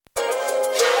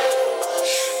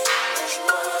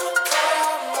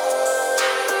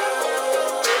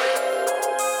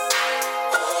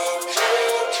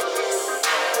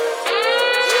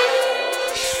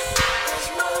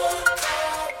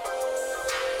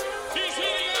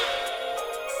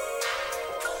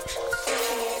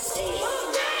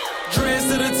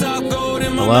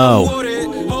Hello.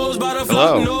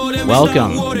 Hello.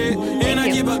 Welcome.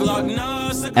 Thank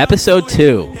you. Episode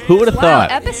 2. Who would have Wow,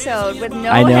 thought? episode with no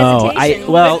I know.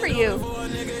 hesitation. Well- Good for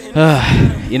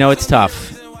you. You know, it's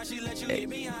tough.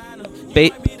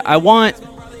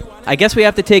 I guess we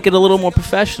have to take it a little more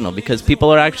professional because people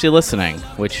are actually listening,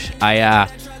 which I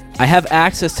have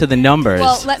access to the numbers.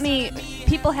 Well,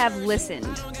 people have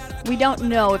listened. We don't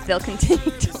know if they'll continue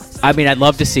to listen. I mean, I'd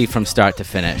love to see from start to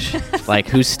finish, like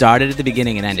who started at the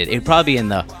beginning and ended. It'd probably be in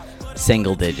the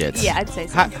single digits. Yeah, I'd say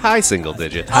so. High single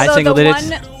digits. High Although single the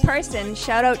digits? one person,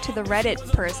 shout out to the Reddit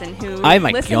person who Oh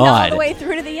my listened all God. the way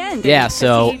through to the end. Yeah, 'cause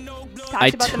so he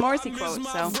talked about the Morrissey quote.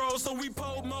 So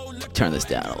Turn this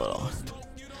down a little.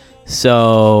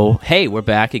 So, hey, we're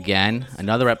back again.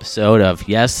 Another episode of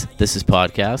Yes, This Is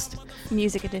Podcast.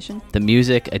 music edition. The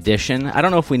music edition. I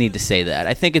don't know if we need to say that.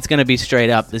 I think it's going to be straight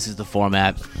up. This is the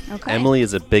format. Okay. Emily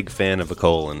is a big fan of a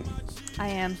colon. I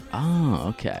am. Oh,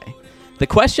 okay. The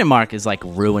question mark is like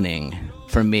ruining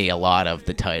for me a lot of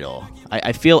the title.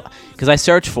 I feel because I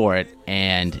search for it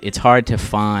and it's hard to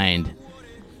find.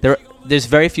 There's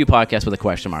very few podcasts with a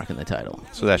question mark in the title.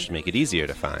 So that should make it easier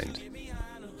to find.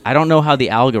 I don't know how the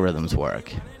algorithms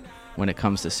work when it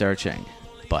comes to searching,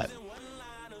 but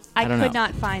I don't could know.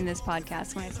 not find this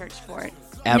podcast when I searched for it.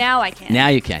 Ab- Now I can. now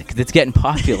you can because it's getting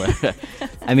popular.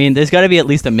 I mean, there's got to be at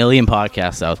least 1 million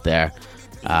podcasts out there.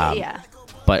 Yeah.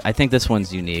 But I think this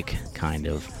one's unique, kind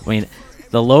of. I mean,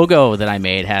 the logo that I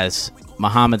made has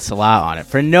Mohamed Salah on it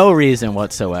for no reason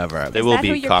whatsoever. There Is will that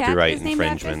who be your cat copyright is named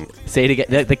after? infringement. Say it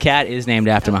again. The cat is named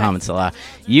after Okay. Mohamed Salah.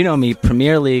 You know me,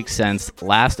 Premier League since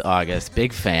last August.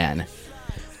 Big fan.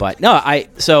 But no,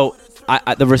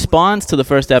 the response to the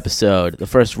first episode, the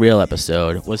first real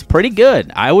episode, was pretty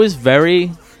good. I was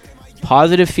very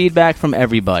positive feedback from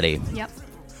everybody. Yep.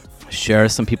 Sure,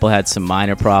 some people had some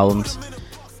minor problems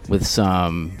with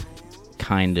some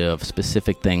kind of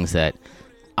specific things that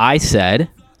I said,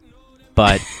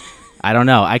 but I don't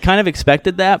know. I kind of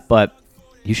expected that, but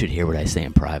you should hear what I say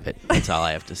in private. That's all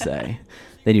I have to say.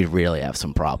 Then you'd really have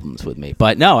some problems with me.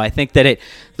 But no, I think that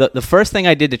the first thing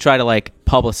I did to try to like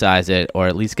publicize it or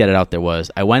at least get it out there was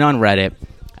I went on Reddit.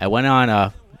 I went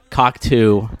on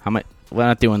Cock2. We're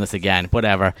not doing this again.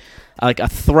 Whatever. Like a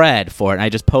thread for it. And I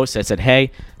just posted. I said,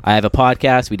 hey, I have a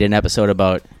podcast. We did an episode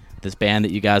about this band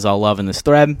that you guys all love in this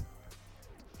thread.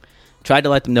 Tried to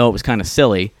let them know it was kind of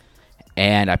silly.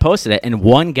 And I posted it. And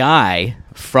one guy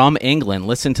from England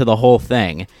listened to the whole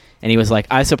thing. And he was like,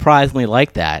 I surprisingly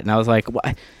like that. And I was like,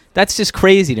 what? That's just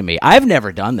crazy to me. I've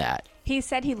never done that. He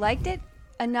said he liked it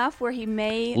enough where he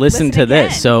may Listen to again.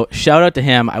 this. So shout out to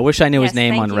him. I wish I knew his Yes,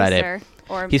 name thank on you, Reddit. sir.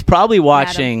 Or He's probably madam.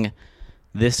 watching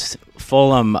this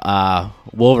Fulham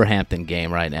Wolverhampton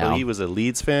game right now. Oh, he was a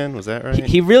Leeds fan, was that right?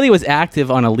 He really was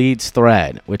active on a Leeds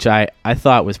thread, which I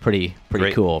thought was pretty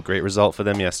cool. Great result for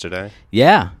them yesterday.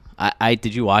 Yeah. I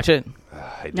did you watch it?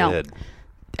 I No. did.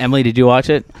 Emily, did you watch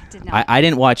it? Did not. I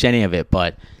didn't watch any of it,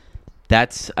 but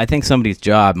I think somebody's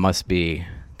job must be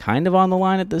kind of on the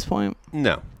line at this point.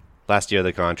 No. Last year of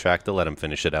the contract, they'll let him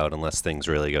finish it out unless things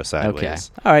really go sideways.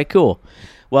 Okay. All right, cool.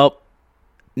 Well,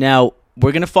 now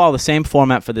we're going to follow the same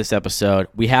format for this episode.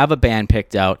 We have a band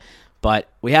picked out, but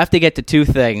we have to get to two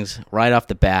things right off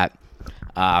the bat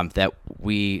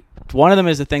one of them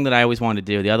is the thing that I always wanted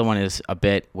to do. The other one is a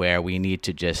bit where we need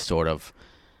to just sort of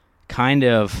kind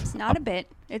of... It's not a bit.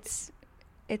 It's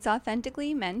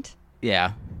authentically meant.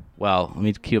 Yeah. Well, let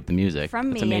me cue up the music.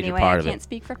 From That's me, a major anyway. part I of can't it.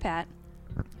 speak for Pat.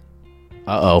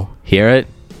 Uh-oh. Hear it?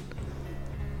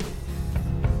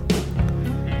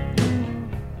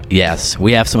 Yes,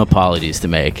 we have some apologies to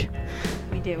make.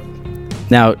 We do.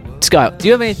 Now, Scott, do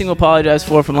you have anything to apologize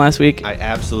for from last week? I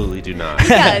absolutely do not. He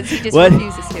does. He just What?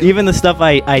 refuses to. Even the stuff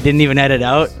I didn't even edit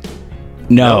out?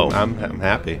 No. I'm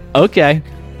happy. Okay.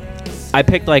 I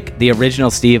picked like the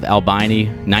original Steve Albini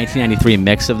 1993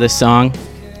 mix of this song,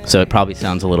 so it probably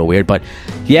sounds a little weird, but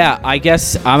yeah, I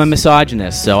guess I'm a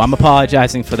misogynist, so I'm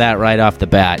apologizing for that right off the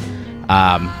bat.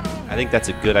 I think that's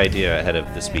a good idea ahead of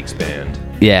the Speaks band.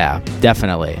 Yeah,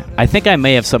 definitely. I think I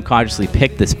may have subconsciously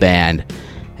picked this band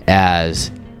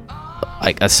as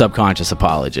like a subconscious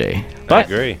apology. But,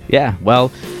 agree. Yeah,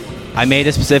 well, I made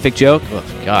a specific joke.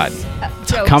 Oh, God.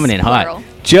 It's Jokes, coming in plural. hot.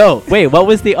 Joe, wait, what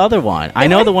was the other one? I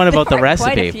know the one about the There were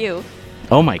quite a recipe. few.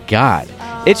 Oh my God.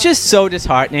 It's just so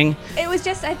disheartening. It was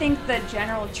just, I think, the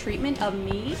general treatment of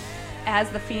me as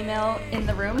the female in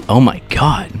the room. Oh my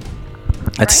God.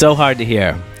 That's Right? so hard to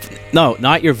hear. No,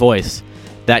 not your voice.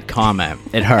 That comment.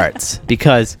 It hurts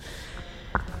because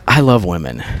I love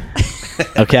women.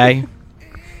 Okay?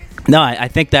 No, I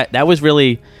think that was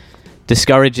really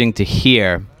discouraging to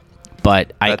hear,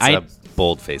 but That's I a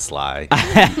bold-faced lie.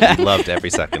 Loved every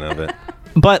second of it.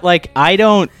 But like I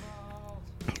know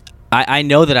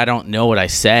that I don't know what I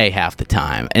say half the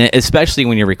time, and especially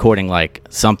when you're recording like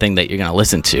something that you're gonna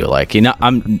listen to. Like you're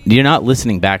not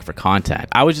listening back for content.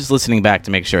 I was just listening back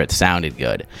to make sure it sounded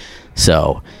good.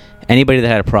 So anybody that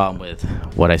had a problem with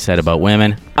what I said about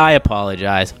women, I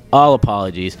apologize. All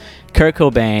apologies. Kurt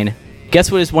Cobain. Guess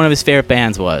what one of his favorite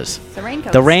bands was? The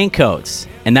Raincoats. The Raincoats,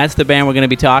 and that's the band we're going to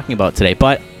be talking about today.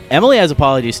 But Emily has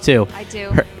apologies too. I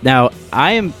do.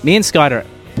 Me and Scott are.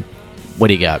 What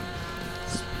do you got?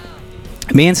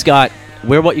 Me and Scott,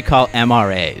 we're what you call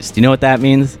MRAs. Do you know what that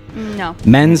means? No.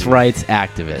 Men's rights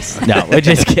activists. No, we're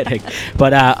just kidding.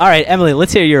 But all right, Emily,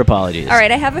 let's hear your apologies. All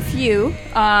right, I have a few.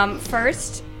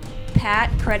 First, Pat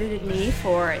credited me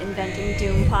for inventing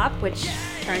Doom Pop, which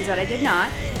turns out I did not.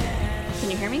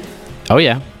 Can you hear me? Oh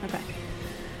yeah. Okay.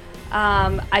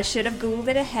 I should have Googled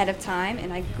it ahead of time,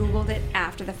 and I Googled it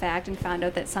after the fact and found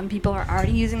out that some people are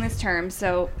already using this term,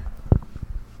 so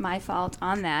my fault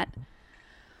on that.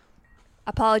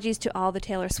 Apologies to all the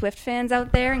Taylor Swift fans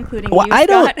out there, including you,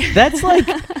 Scott. That's like...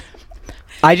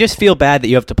 I just feel bad that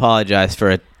you have to apologize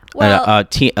for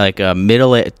a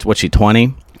middle-aged... What's she,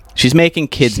 20? She's making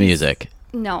kids music.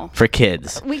 No. For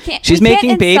kids. We can't. She's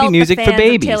making baby music for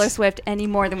babies. Taylor Swift any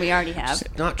more than we already have.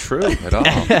 It's not true at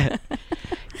all.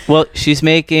 Well, she's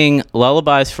making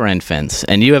lullabies for infants,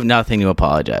 and you have nothing to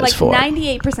apologize for. Like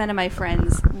 98% of my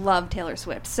friends love Taylor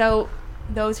Swift. So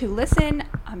those who listen,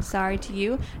 I'm sorry to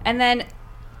you. And then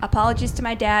apologies to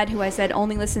my dad, who I said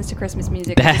only listens to Christmas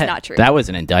music, which is not true. That was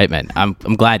an indictment. I'm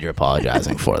glad you're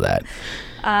apologizing for that.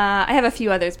 I have a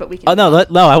few others, but we can... Oh,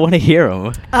 no, I want to hear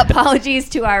them. Apologies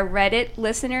to our Reddit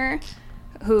listener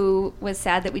who was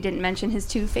sad that we didn't mention his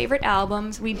 2 favorite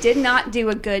albums. We did not do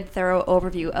a good, thorough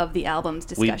overview of the albums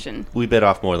discussion. We bit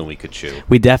off more than we could chew.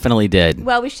 We definitely did.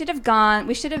 Well, we should have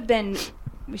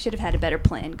had a better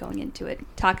plan going into it.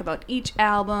 Talk about each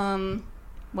album,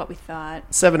 what we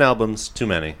thought. 7 albums, too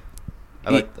many.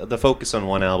 I like the focus on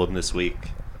one album this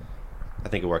week. I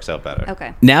think it works out better.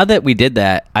 Okay. Now that we did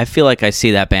that, I feel like I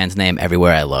see that band's name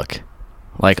everywhere I look.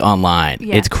 Like online.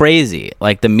 Yeah. It's crazy.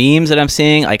 Like the memes that I'm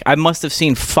seeing, like I must have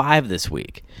seen 5 this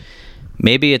week.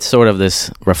 Maybe it's sort of this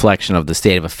reflection of the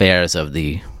state of affairs of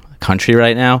the country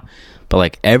right now, but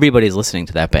like everybody's listening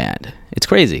to that band. It's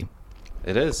crazy.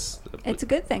 It is. It's a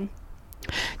good thing.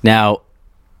 Now,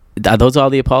 are those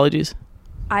all the apologies?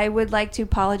 I would like to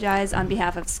apologize on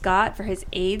behalf of Scott for his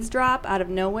AIDS drop out of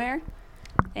nowhere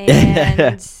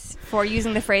and for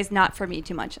using the phrase "not for me"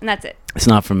 too much. And that's it. It's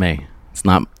not for me. It's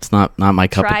not my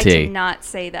cup of tea. Try to not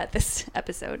say that this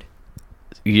episode.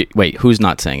 Wait, who's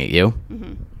not saying it? You?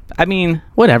 Mm-hmm. I mean,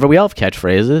 whatever. We all have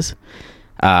catchphrases.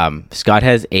 Scott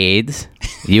has AIDS.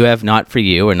 You have not for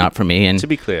you or not for me. And to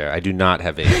be clear, I do not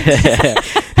have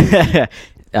AIDS.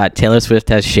 Taylor Swift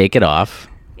has Shake It Off.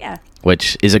 Yeah.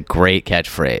 Which is a great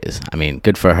catchphrase. I mean,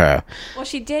 good for her. Well,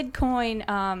 she did coin,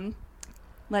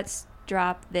 let's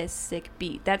drop this sick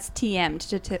beat. That's TM'd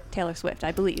to Taylor Swift,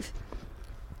 I believe.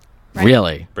 Right?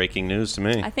 Really? Breaking news to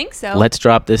me. I think so. Let's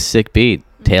drop this sick beat.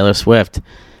 Taylor Swift.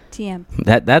 TM.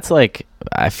 That's like,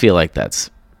 I feel like that's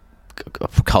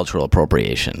cultural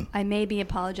appropriation. I may be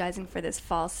apologizing for this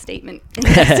false statement in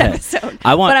this episode,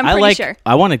 but I'm pretty sure.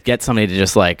 I want to get somebody to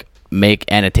just like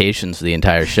make annotations for the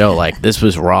entire show. Like, this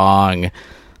was wrong.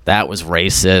 That was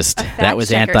racist. That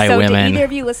was anti-women. So did either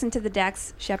of you listen to the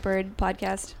Dax Shepard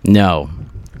podcast? No.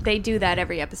 They do that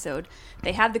every episode.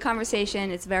 They have the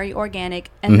conversation. It's very organic.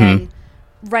 And then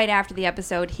right after the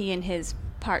episode, he and his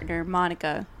partner,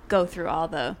 Monica, go through all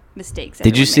the mistakes.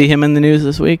 Did you see him in the news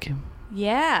this week?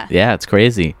 Yeah. Yeah, it's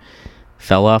crazy.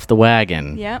 Fell off the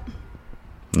wagon. Yep.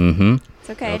 Mm-hmm. It's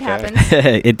okay. It Okay. happens.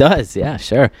 It does. Yeah,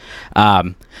 sure.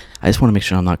 I just want to make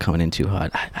sure I'm not coming in too hot.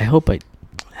 I hope I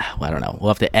don't know. We'll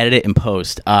have to edit it and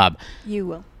post. You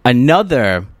will.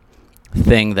 Another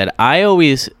thing that I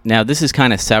always, now this is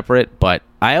kind of separate, but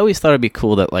I always thought it'd be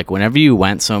cool that like whenever you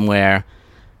went somewhere,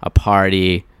 a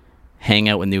party, hang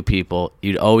out with new people,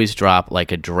 you'd always drop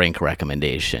like a drink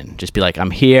recommendation. Just be like, I'm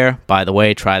here, by the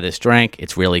way, try this drink.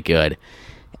 It's really good.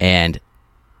 And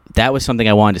that was something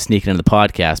I wanted to sneak into the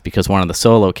podcast because one of the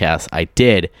solo casts I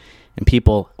did, and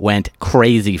people went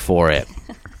crazy for it.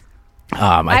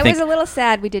 I was a little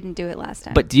sad we didn't do it last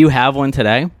time. But do you have one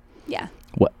today? Yeah.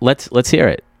 Let's hear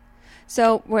it.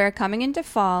 So we're coming into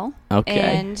fall. Okay.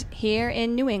 And here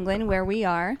in New England, where we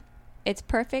are, it's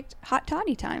perfect hot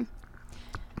toddy time.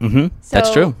 Mm-hmm. So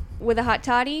That's true. With a hot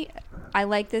toddy, I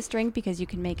like this drink because you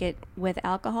can make it with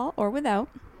alcohol or without.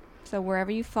 So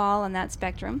wherever you fall on that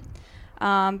spectrum.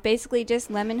 Basically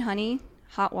just lemon, honey,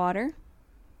 hot water,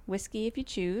 whiskey if you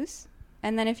choose,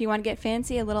 And then if you want to get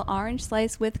fancy, a little orange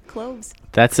slice with cloves.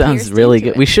 That sounds Pierced really into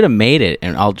good. it. We should have made it,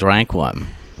 and I'll drank one.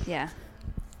 Yeah.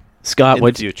 Scott, In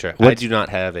what the future, what- I do not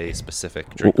have a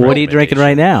specific drink. what are you drinking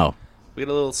right now? We had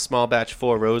a little small batch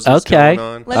 4 Roses Okay. going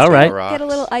on. Let's All right. get a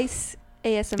little ice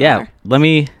ASMR.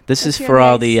 Yeah, this is hear for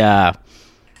the all ice. the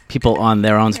people on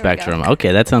their own Here we go. spectrum.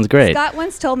 Okay, that sounds great. Scott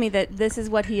once told me that this is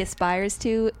what he aspires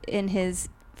to in his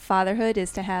fatherhood,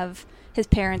 is to have his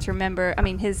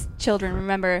his children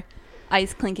remember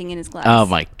ice clinking in his glass. Oh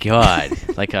my god,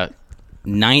 like a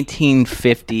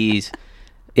 1950s.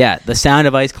 Yeah, the sound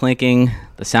of ice clinking,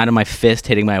 the sound of my fist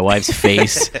hitting my wife's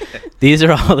face. These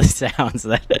are all the sounds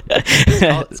that.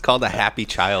 It's called a happy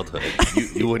childhood.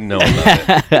 You wouldn't know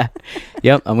about it.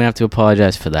 Yep, I'm gonna have to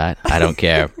apologize for that. I don't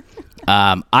care.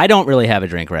 I don't really have a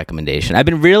drink recommendation. I've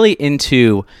been really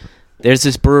into. There's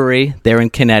this brewery. They're in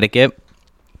Connecticut.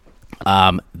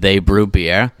 They brew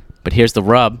beer, but here's the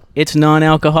rub: it's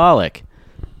non-alcoholic,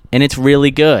 and it's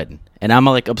really good. And I'm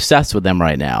like obsessed with them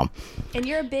right now. And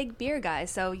you're a big beer guy,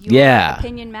 so your Yeah.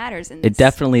 opinion matters in this. It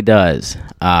definitely does.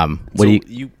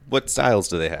 What styles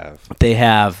do they have? They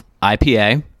have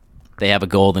IPA. They have a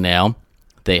golden ale.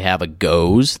 They have a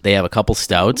Goes. They have a couple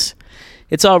stouts.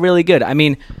 It's all really good. I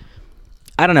mean,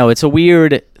 I don't know. It's a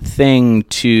weird thing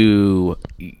to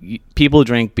people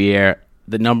drink beer.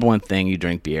 The number one thing you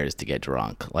drink beer is to get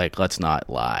drunk. Like, let's not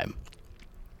lie.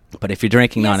 But if you're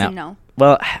drinking Yes and no.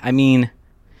 well, I mean,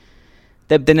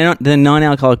 the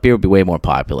non-alcoholic beer would be way more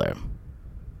popular,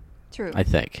 True. I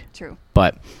think. True.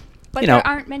 But But you know, there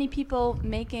aren't many people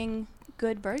making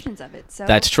good versions of it. So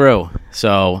that's true.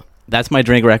 So that's my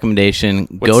drink recommendation.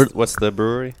 What's the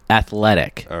brewery?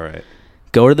 Athletic. All right.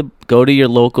 Go to your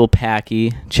local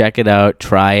Packy, check it out,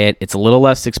 try it. It's a little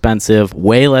less expensive,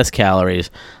 way less calories.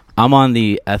 I'm on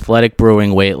the Athletic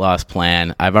Brewing weight loss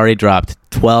plan. I've already dropped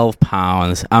 12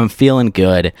 pounds. I'm feeling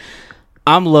good.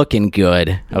 I'm looking good.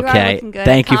 You are Okay. looking good.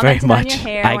 Thank you very Commented on much. your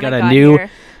hair I when got I a got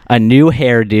new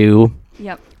here. hairdo,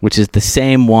 Yep. which is the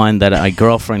same one that a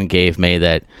girlfriend gave me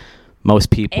that most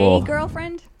people A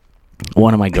girlfriend?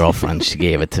 one of my girlfriends, she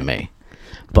gave it to me.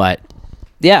 But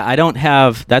yeah, I don't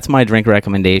have. That's my drink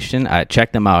recommendation.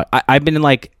 Check them out. I've been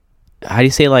like, how do you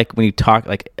say, like when you talk,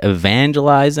 like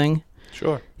evangelizing?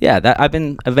 Sure. Yeah, I've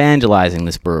been evangelizing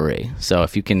this brewery. So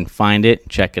if you can find it,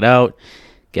 check it out.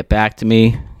 Get back to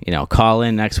me. Call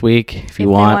in next week if you If they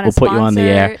want. wanna We'll put you on the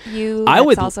air. sponsor you, I that's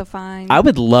would also fine. I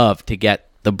would love to get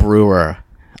the brewer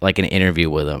like an interview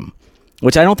with him,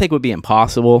 which I don't think would be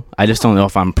impossible. I just don't know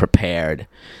if I'm prepared.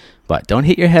 But don't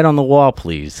hit your head on the wall,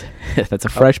 please. That's a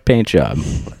fresh paint job.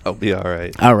 I'll be all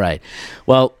right. All right.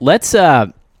 Well, let's.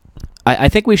 I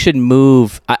think we should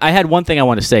move. I had one thing I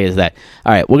want to say is that.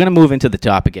 All right, we're going to move into the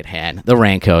topic at hand, the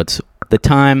raincoats. The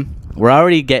time we're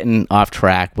already getting off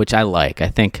track, which I like. I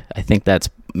think that's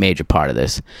a major part of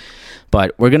this.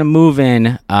 But we're going to move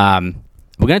in.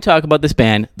 We're going to talk about this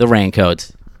band, the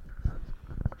Raincoats.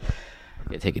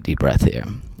 Take a deep breath here.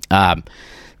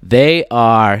 They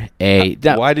are a.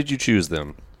 Why did you choose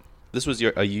them? This was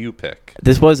a you pick.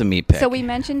 This was a me pick. So we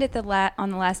mentioned at on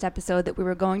the last episode that we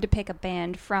were going to pick a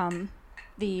band from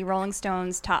the Rolling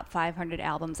Stones top 500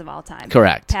 albums of all time.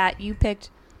 Correct. Pat, you picked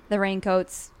the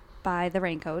Raincoats by the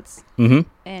Raincoats, Mm-hmm.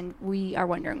 and we are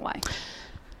wondering why.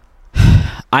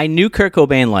 I knew Kurt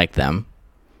Cobain liked them,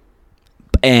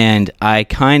 and I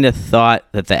kind of thought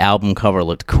that the album cover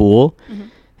looked cool,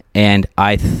 and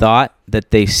I thought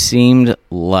that they seemed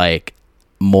like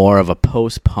more of a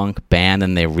post-punk band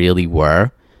than they really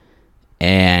were,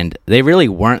 and they really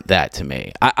weren't that to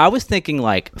me. I was thinking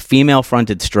like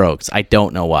female-fronted Strokes. I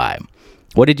don't know why.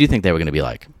 What did you think they were going to be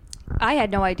like? I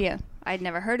had no idea. I'd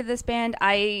never heard of this band.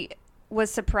 I was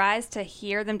surprised to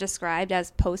hear them described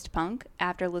as post-punk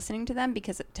after listening to them,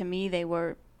 because to me they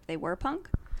were punk.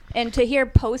 And to hear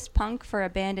post-punk for a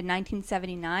band in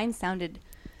 1979 sounded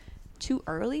too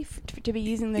early to be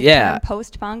using the term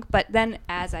post-punk. But then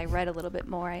as I read a little bit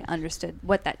more, I understood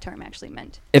what that term actually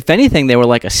meant. If anything, they were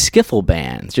like a skiffle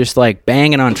band, just like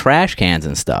banging on trash cans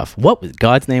and stuff. What was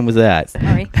God's name was that?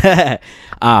 Sorry.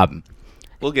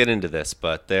 We'll get into this,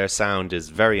 but their sound is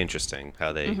very interesting.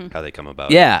 How they come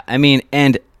about. Yeah, I mean,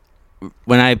 and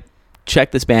when I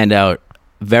checked this band out,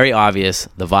 very obvious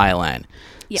the violin.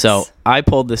 Yes. So I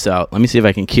pulled this out. Let me see if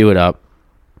I can cue it up.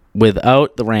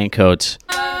 Without the Raincoats.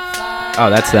 Oh,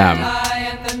 that's them.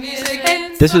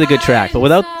 This was a good track, but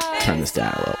without... Turn this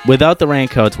down a little. Without the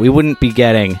Raincoats, we wouldn't be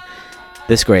getting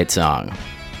this great song.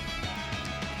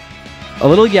 A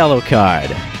little yellow card.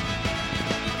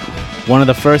 One of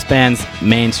the first bands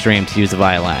mainstream to use the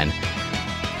violin.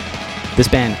 This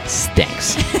band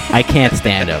stinks. I can't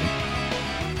stand them.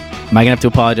 Am I going to have to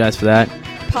apologize for that?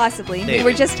 Possibly. Maybe. We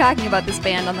were just talking about this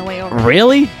band on the way over.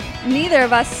 Really? Neither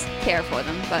of us care for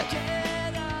them, but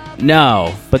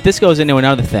No. But this goes into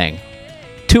another thing.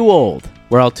 Too old.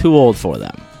 We're all too old for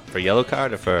them. For Yellow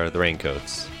Card or for the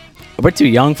Raincoats? We're too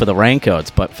young for the Raincoats,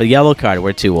 but for Yellow Card,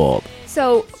 we're too old.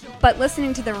 but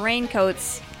listening to the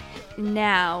Raincoats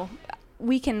now,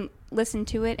 we can listen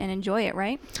to it and enjoy it,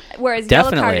 right? Whereas Yellow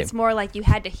Card, Definitely. it's more like you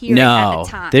had to hear it at No. the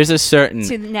time. There's a certain...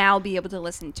 to now be able to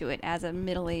listen to it as a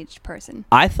middle-aged person.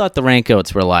 I thought the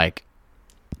Raincoats were like...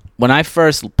 When I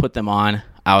first put them on,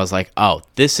 I was like, oh,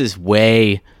 this is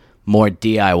way more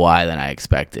DIY than I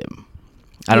expected.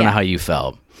 I don't Yeah. know how you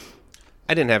felt.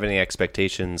 I didn't have any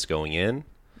expectations going in.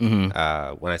 When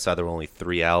I saw there were only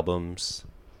 3 albums,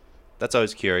 that's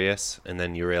always curious. And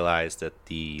then you realize that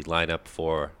the lineup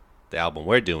for the album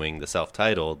we're doing, the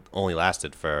self-titled, only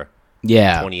lasted for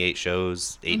Yeah. 28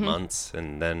 shows, 8 months,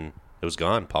 and then it was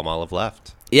gone. Palmolive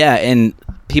left. Yeah, and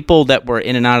people that were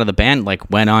in and out of the band like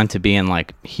went on to be in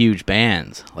like huge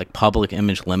bands, like Public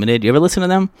Image Limited. You ever listen to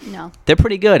them? No. They're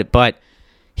pretty good, but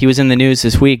he was in the news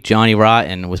this week. Johnny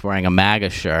Rotten was wearing a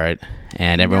MAGA shirt,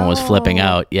 and everyone was flipping No.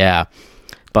 out. Yeah,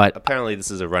 but Apparently, this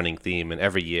is a running theme, and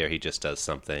every year he just does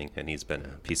something, and he's been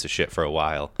a piece of shit for a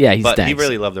while. Yeah, he But he stinks.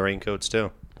 really loved the Raincoats,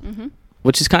 too.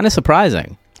 which is kind of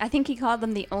surprising. I think he called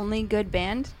them the only good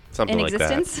band Something in like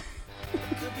that. existence.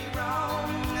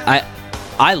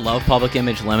 I love Public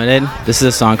Image Limited. This is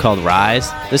a song called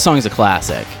Rise. This song's a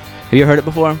classic. Have you heard it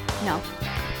before? No.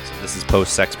 This is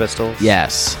post-Sex Pistols?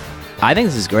 Yes. I think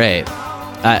this is great.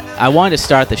 I wanted to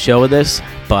start the show with this,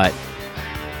 but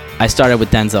I started with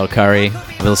Denzel Curry.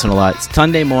 I've listened a lot. It's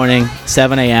Sunday morning,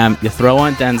 7 a.m. You throw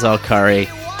on Denzel Curry,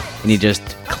 and you just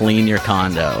clean your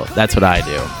condo. That's what I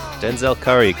do. Denzel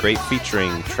Curry, great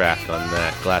featuring track on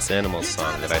that Glass Animals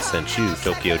song that I sent you,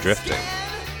 Tokyo Drifting.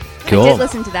 I Cool. did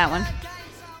listen to that one.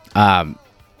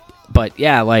 But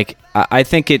yeah, like I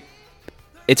think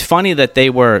it's funny that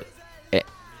they're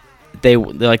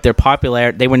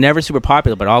popular. They were never super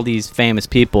popular, but all these famous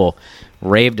people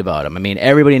raved about them. I mean,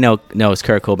 everybody knows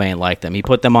Kurt Cobain liked them. He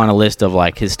put them on a list of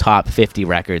like his top 50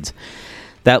 records.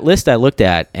 That list I looked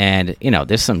at, and you know,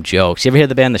 there's some jokes. You ever hear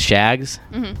the band The Shags?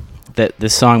 Mm-hmm.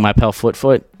 This song, My Pal Foot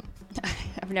Foot.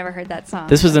 I've never heard that song.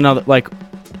 This was another, like,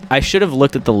 I should have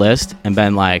looked at the list and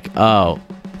been like, oh,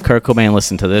 Kurt Cobain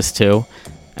listened to this too.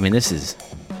 I mean, this is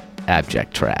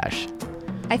abject trash.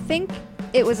 I think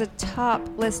it was a top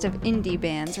list of indie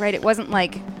bands, right? It wasn't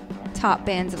like top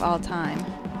bands of all time.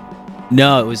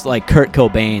 No, it was like Kurt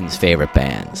Cobain's favorite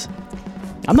bands.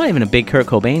 I'm not even a big Kurt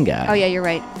Cobain guy. Oh yeah, you're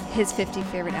right. His 50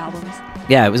 favorite albums.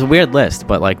 Yeah, it was a weird list,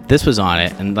 but like this was on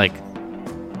it, and like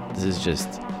this is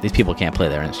just, these people can't play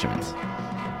their instruments.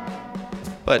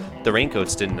 But the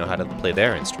Raincoats didn't know how to play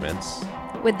their instruments.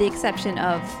 With the exception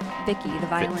of Vicky, the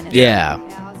violinist. Yeah.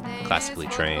 Classically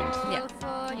trained. Yeah.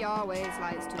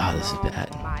 Oh, this is bad.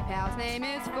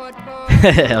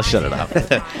 I'll shut it up.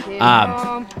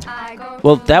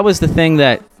 Well, that was the thing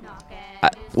that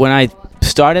when I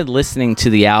started listening to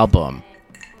the album,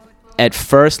 at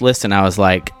first listen, I was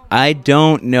like, I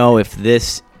don't know if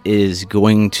this is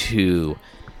going to...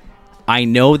 I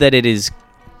know that it is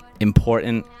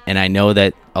important, and I know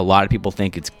that a lot of people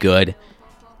think it's good.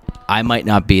 I might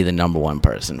not be the number one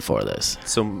person for this.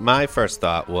 So my first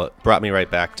thought brought me right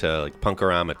back to like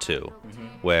Punkorama 2,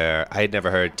 where I had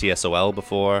never heard TSOL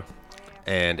before,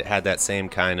 and it had that same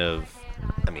kind of,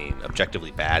 I mean,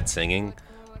 objectively bad singing.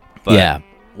 But Yeah.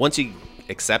 once you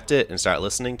accept it and start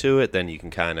listening to it, then you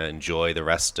can kind of enjoy the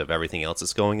rest of everything else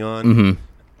that's going on. Mm-hmm.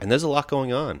 And there's a lot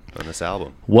going on this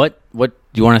album. What do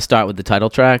you want to start with the title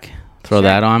track? Throw Sure.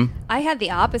 that on? I had the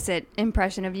opposite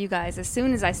impression of you guys. As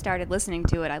soon as I started listening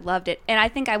to it, I loved it. And I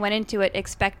think I went into it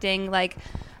expecting like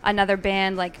another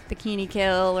band like Bikini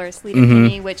Kill or Sleater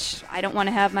Kinney, which I don't want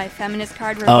to have my feminist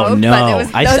card revoked, no. but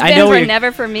those I bands know where were you're-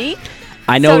 never for me.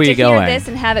 I know so where you're to hear going. this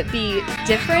and have it be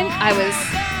different, I was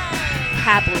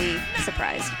happily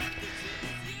surprised.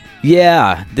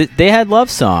 Yeah, they had love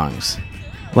songs.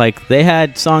 Like, they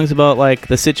had songs about, like,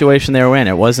 the situation they were in.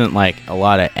 It wasn't, like, a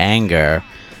lot of anger.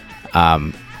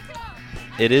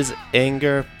 It is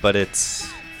anger, but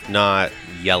it's not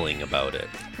yelling about it.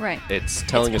 Right. It's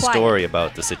telling It's a quiet. story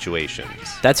about the situations.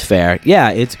 That's fair. Yeah,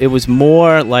 it was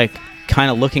more, like,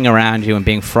 kind of looking around you and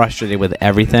being frustrated with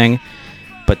everything,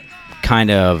 but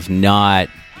kind of not...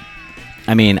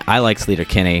 I mean, I like Sleater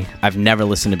Kinney. I've never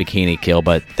listened to Bikini Kill,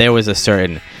 but there was a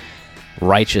certain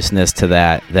righteousness to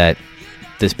that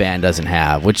this band doesn't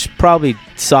have, which probably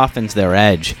softens their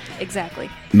edge. Exactly.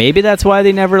 Maybe that's why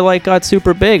they never like got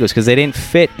super big, was because they didn't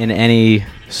fit in any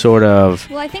sort of...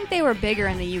 Well, I think they were bigger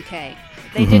in the UK.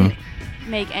 They didn't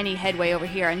make any headway over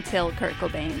here until Kurt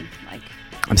Cobain, like,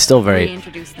 I'm still very.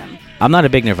 reintroduce them. I'm not a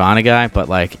big Nirvana guy, but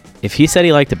like, if he said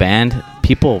he liked a band,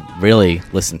 people really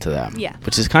listen to them. Yeah.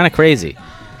 Which is kind of crazy.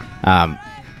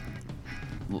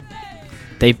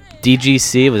 They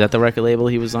DGC, was that the record label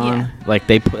he was on? Yeah. Like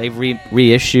they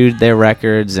reissued their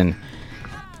records, and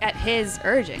At his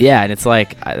urging. yeah, and it's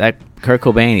like that Kurt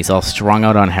Cobain, he's all strung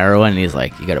out on heroin, and he's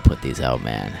like, you got to put these out,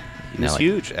 man. He was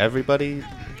huge. Everybody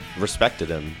respected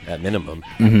him at minimum.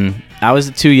 I was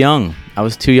too young. I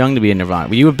was too young to be a Nirvana.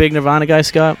 Were you a big Nirvana guy,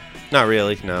 Scott? Not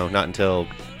really. No, not until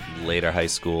later high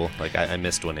school. Like I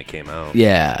missed when it came out.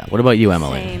 Yeah. What about you,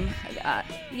 Emily? Same.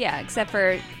 Yeah, except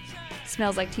for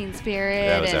Smells Like Teen Spirit.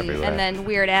 That was everywhere. And then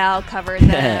Weird Al covered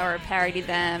them or parodied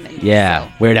them. And Yeah,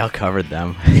 so, Weird Al covered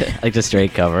them, like the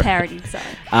straight cover. parodied, sorry.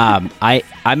 I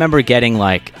remember getting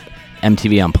like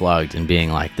MTV Unplugged and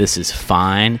being like, this is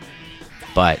fine,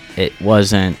 but it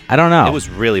wasn't. I don't know. It was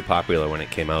really popular when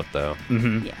it came out, though.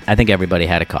 Yeah. I think everybody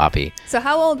had a copy. So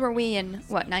how old were we in,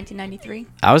 1993?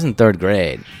 I was in 3rd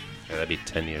grade. Yeah, that'd be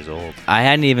 10 years old. I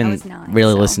hadn't I even was 9,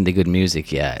 really so- listened to good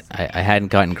music yet. I hadn't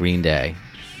gotten Green Day.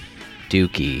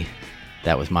 Dookie.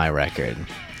 That was my record.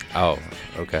 Oh,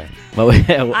 okay. Well,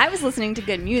 I was listening to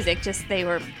good music, just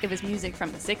it was music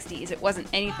from the 60s. It wasn't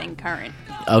anything current.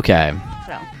 okay.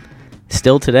 So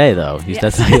Still today, though. Yes.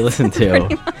 That's how you listen to.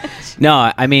 Pretty much.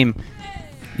 No, I mean,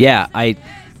 yeah, I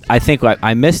think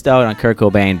I missed out on Kurt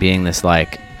Cobain being this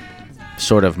like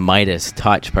sort of Midas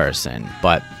touch person.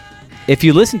 But if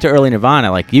you listen to early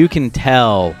Nirvana, like you can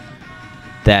tell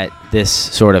that this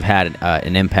sort of had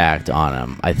an impact on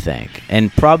him, I think,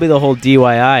 and probably the whole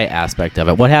DIY aspect of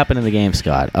it. What happened in the game,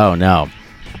 Scott? Oh no.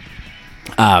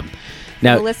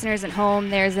 Now, the listeners at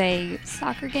home, there's a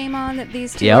soccer game on that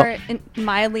these two Yep. are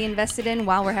mildly invested in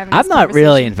while we're having this I'm not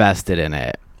really conversation. invested in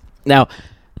it. Now,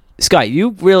 Scott,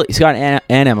 Scott and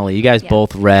Emily, you guys Yeah.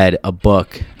 both read a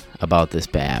book about this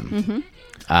band.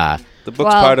 Mm-hmm. The book's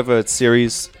Well- part of a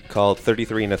series called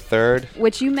 33 and a Third.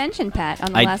 Which you mentioned, Pat,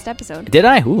 on the last episode. Did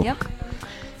I? Ooh. Yep.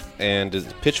 And does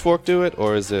Pitchfork do it,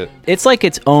 or is it... It's like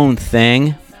its own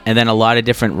thing, and then a lot of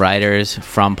different writers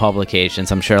from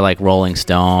publications. I'm sure like Rolling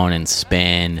Stone and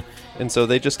Spin. And so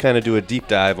they just kind of do a deep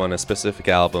dive on a specific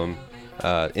album,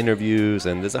 interviews,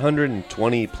 and there's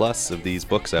 120 plus of these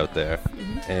books out there.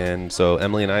 And so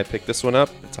Emily and I picked this one up.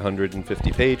 It's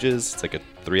 150 pages. It's like a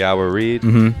 3-hour read.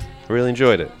 I really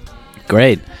enjoyed it.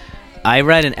 Great. I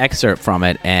read an excerpt from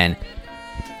it, and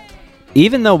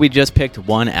even though we just picked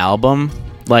one album,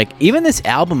 like even this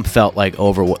album felt like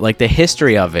like the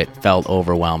history of it felt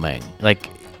overwhelming. Like,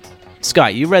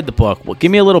 Scott, you read the book. Well,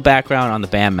 give me a little background on the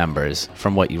band members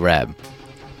from what you read.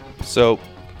 So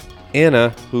Anna,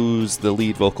 who's the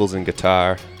lead vocals and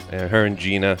guitar, and her and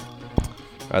Gina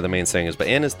are the main singers. But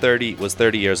Anna's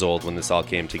 30 years old when this all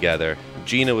came together.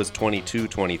 Gina was 22,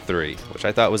 23, which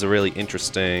I thought was a really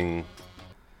interesting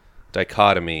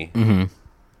dichotomy.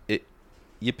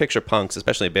 You picture punks,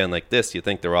 especially a band like this, you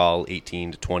think they're all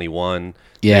 18 to 21.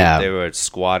 Yeah. They were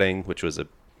squatting, which was a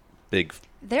big...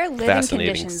 Their living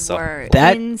Fascinating conditions stuff. were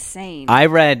That- insane. I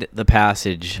read the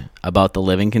passage about the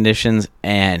living conditions,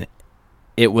 and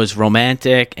it was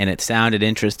romantic, and it sounded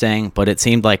interesting, but it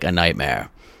seemed like a nightmare.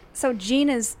 So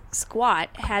Gina's squat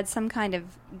had some kind of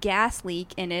gas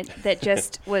leak in it that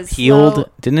just was Healed? slow-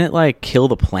 Didn't it like kill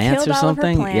the plants killed or all of her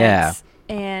something? plants,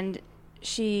 and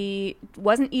she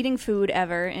wasn't eating food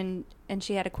ever, and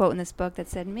she had a quote in this book that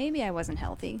said, maybe I wasn't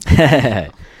healthy. Yeah.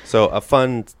 So a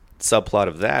fun subplot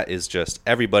of that is just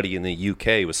everybody in the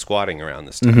UK was squatting around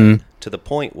this time to the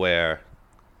point where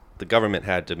the government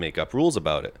had to make up rules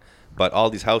about it. But all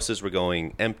these houses were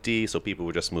going empty, so people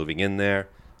were just moving in there.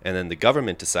 And then the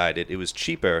government decided it was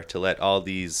cheaper to let all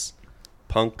these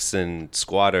punks and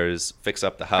squatters fix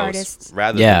up the house Artists.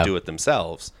 rather Yeah. than do it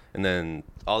themselves. And then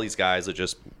all these guys are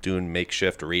just doing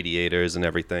makeshift radiators and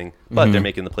everything, but they're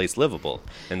making the place livable.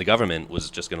 And the government was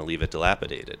just going to leave it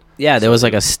dilapidated. Yeah, there was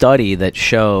like a study that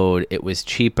showed it was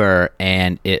cheaper,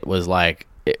 and it was like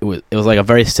a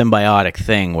very symbiotic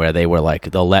thing where they were like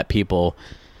they'll let people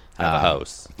Have a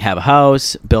house. have a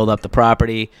house, build up the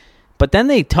property, but then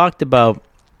they talked about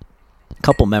a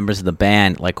couple members of the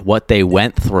band, like what they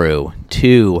went through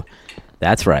to.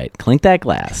 That's right, clink that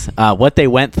glass. What they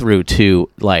went through to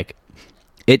like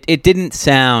it didn't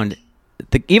sound.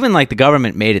 Even like the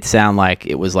government made it sound like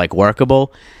it was like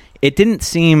workable. It didn't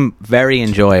seem very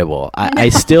enjoyable. I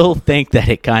still think that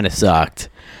it kind of sucked.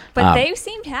 But they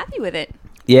seemed happy with it.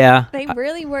 Yeah. They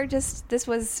really were this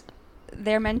was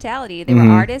their mentality. They Mm-hmm.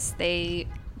 were artists. They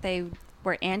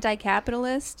were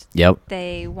anti-capitalist. Yep.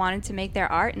 They wanted to make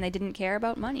their art, and they didn't care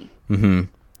about money. Mm-hmm.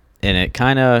 And it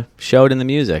kind of showed in the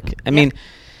music. I mean,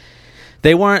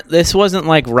 They weren't. This wasn't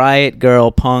like Riot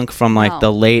Girl punk from like No.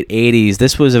 the late '80s.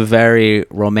 This was a very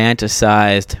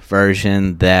romanticized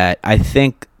version that I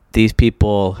think these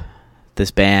people, this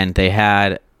band, they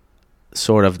had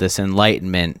sort of this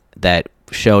enlightenment that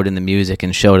showed in the music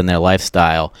and showed in their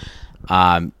lifestyle.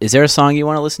 Is there a song you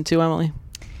want to listen to, Emily?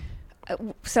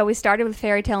 So we started with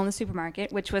Fairy Tale in the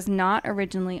Supermarket, which was not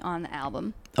originally on the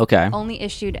album, Okay. only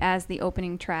issued as the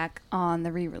opening track on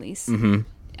the re-release.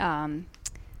 Mm-hmm.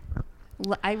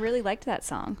 I really liked that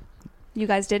song. You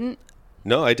guys didn't?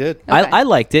 No, I did. Okay. I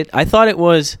liked it. I thought it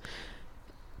was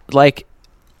like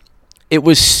it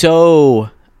was so.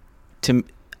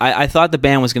 I thought the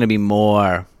band was going to be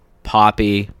more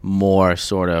poppy, more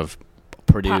sort of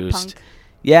produced. Pop-punk.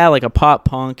 Yeah, like a pop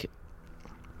punk.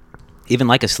 Even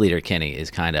like a Sleater Kinney is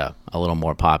kind of a little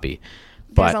more poppy.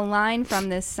 There's But a line from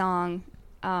this song.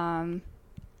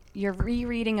 You're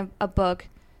rereading a book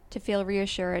to feel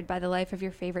reassured by the life of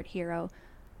your favorite hero.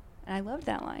 And I loved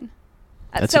that line.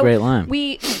 That's a great line.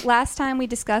 Last time we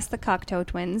discussed the Cocteau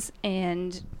Twins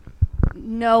and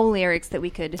no lyrics that we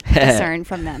could discern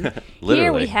from them. Here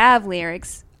Literally. we have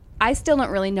lyrics. I still don't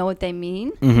really know what they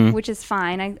mean, Mhm. which is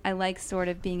fine. I like sort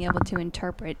of being able to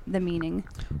interpret the meaning.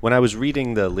 When I was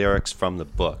reading the lyrics from the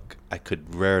book, I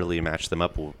could rarely match them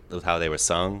up with how they were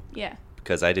sung Yeah.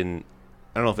 because I don't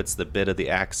know if it's the bit of the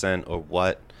accent or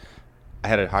what. I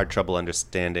had a hard trouble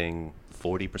understanding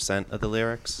 40% of the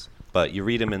lyrics, but you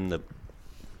read them in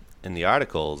the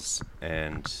articles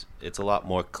and it's a lot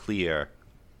more clear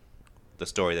the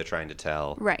story they're trying to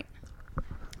tell. Right.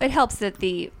 It helps that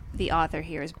the author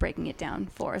here is breaking it down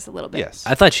for us a little bit. Yes.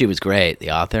 I thought she was great.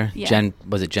 The author, Yeah. Jen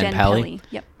Jen Pelly?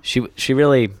 Yep. She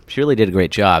really did a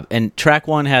great job. And track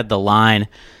one had the line,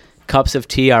 "Cups of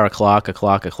tea are a clock,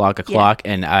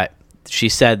 and she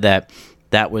said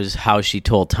that was how she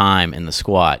told time in the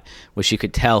squat, where she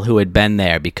could tell who had been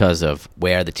there because of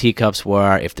where the teacups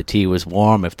were, if the tea was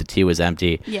warm, if the tea was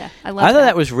empty. Yeah, I I love thought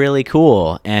that was really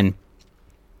cool, and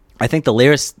I think the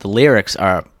lyrics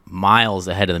are miles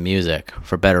ahead of the music,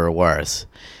 for better or worse.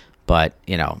 But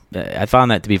I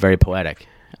found that to be very poetic.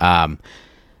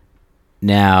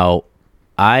 Now,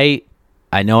 I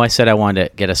know I said I wanted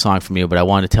to get a song from you, but I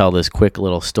wanted to tell this quick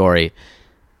little story.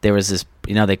 There was this,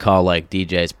 they call like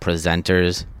DJs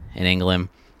presenters in England.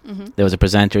 Mm-hmm. There was a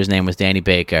presenter, his name was Danny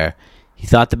Baker. He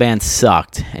thought the band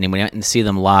sucked, and he went to see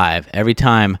them live. Every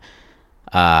time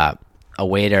a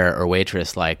waiter or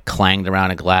waitress like clanged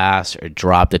around a glass or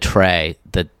dropped a tray,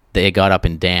 that they got up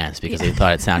and danced because they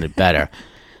thought it sounded better.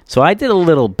 So I did a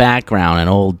little background on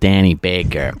old Danny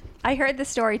Baker. I heard the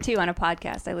story too on a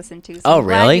podcast I listened to. So Oh, I'm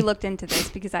glad really? you looked into this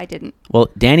because I didn't. Well,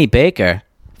 Danny Baker,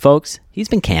 folks, he's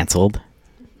been canceled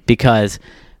because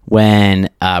when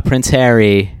Prince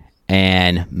Harry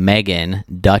and Meghan,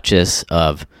 Duchess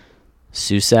of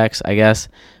Sussex, I guess,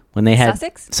 when they had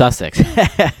Sussex?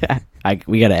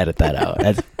 We got to edit that out.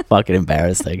 That's fucking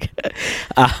embarrassing.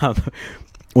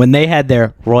 When they had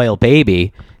their royal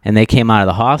baby and they came out of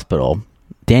the hospital,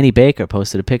 Danny Baker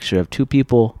posted a picture of two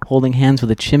people holding hands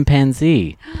with a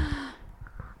chimpanzee.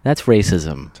 That's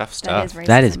racism. Tough That stuff. is racist.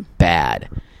 That is bad.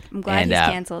 I'm glad And, he's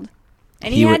canceled.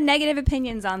 And he he wa- had negative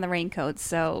opinions on the raincoats,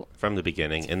 so From the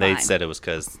beginning. And fine. they said it was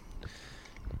because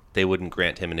they wouldn't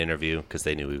grant him an interview because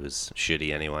they knew he was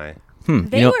shitty anyway.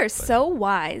 they were so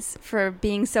wise for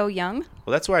being so young.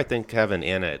 Well, that's where I think having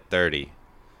Anna at 30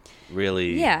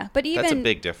 really... Yeah, but even That's a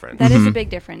big difference. That is a Mhm. big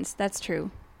difference. That's true.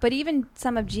 But even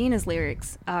some of Gina's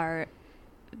lyrics are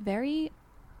very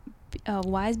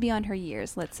wise beyond her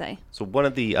years, let's say. So one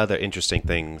of the other interesting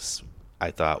things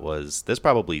I thought was there's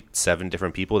probably 7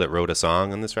 different people that wrote a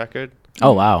song on this record.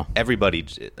 Oh, wow. Everybody,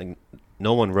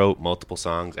 no one wrote multiple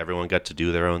songs. Everyone got to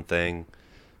do their own thing.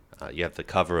 You have the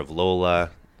cover of Lola.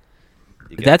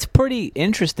 You get- That's pretty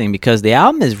interesting because the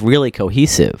album is really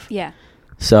cohesive. Yeah.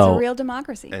 So It's a real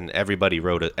democracy. and everybody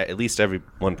wrote at least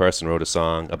one person wrote a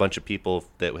song. A bunch of people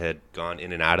that had gone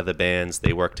in and out of the bands,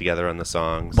 they worked together on the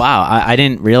songs. wow, I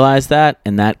didn't realize that,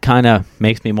 and that kind of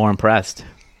makes me more impressed.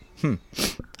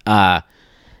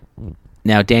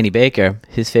 Now, Danny Baker,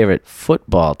 his favorite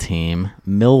football team,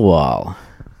 Millwall.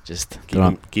 Just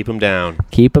Keep them down.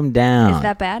 keep them down. Is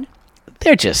that bad?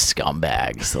 They're just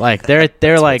scumbags. Like they're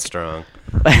That's like. strong.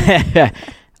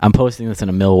 I'm posting this in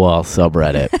a Millwall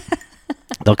subreddit.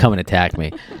 They'll come and attack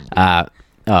me.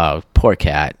 Oh, poor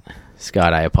cat,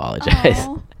 Scott. I apologize.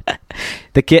 Aw.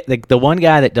 The kid, the one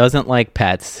guy that doesn't like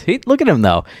pets. Look at him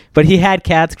though, but he had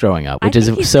cats growing up, which I is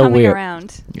think he's so coming weird.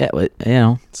 around. Yeah,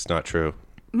 well, It's not true.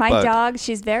 My But- dog,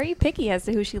 she's very picky as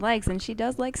to who she likes, and she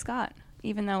does like Scott,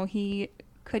 even though he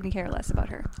couldn't care less about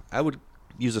her. I would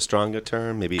use a stronger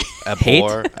term, maybe hate.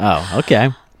 abhor. Oh, okay.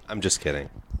 I'm just kidding.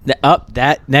 Up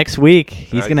that next week,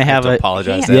 he's going to have to a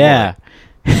apologize. to Yeah.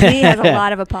 He has a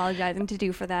lot of apologizing to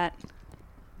do for that.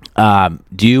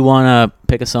 Do you want to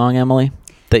pick a song, Emily,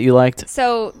 that you liked?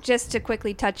 So just to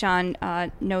quickly touch on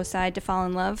No Side to Fall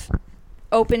in Love,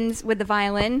 opens with the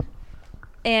violin,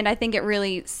 and I think it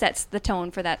really sets the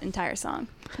tone for that entire song.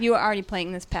 You were already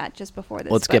playing this, Pat, just before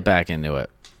this. Let's get back into it,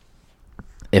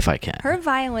 if I can. Her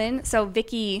violin, so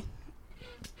Vicky,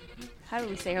 how do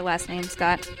we say her last name,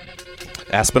 Scott?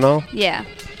 Aspinall? Yeah.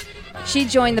 She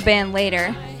joined the band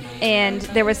later, and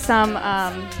there was some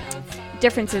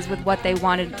differences with what they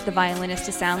wanted the violinist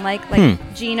to sound like. Like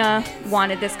Gina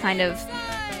wanted this kind of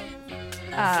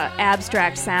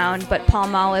abstract sound, but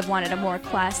Palmolive wanted a more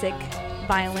classic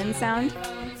violin sound.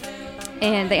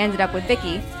 And they ended up with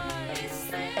Vicky.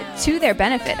 To their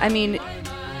benefit. I mean,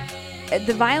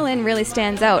 the violin really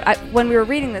stands out. When we were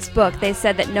reading this book, they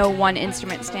said that no one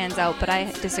instrument stands out, but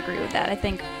I disagree with that. I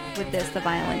think with this, the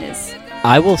violin is...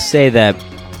 I will say that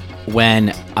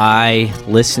when I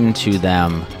listened to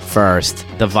them first,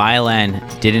 the violin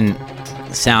didn't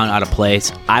sound out of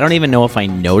place. I don't even know if I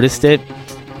noticed it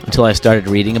until I started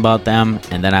reading about them,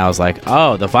 and then I was like,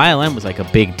 oh, the violin was like a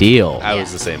big deal. I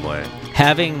was the same way.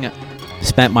 Having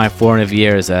spent my formative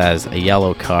years as a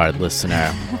yellow card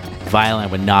listener, violin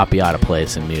would not be out of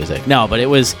place in music. No, but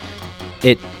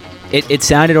it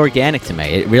sounded organic to me.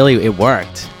 It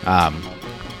worked.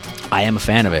 I am a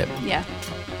fan of it. Yeah.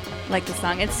 Like the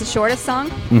song. It's the shortest song.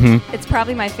 Mm-hmm. It's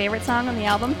probably my favorite song on the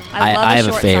album. I love I have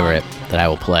short a favorite song. that I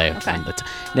will play. Okay.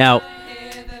 Now,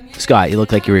 Scott, you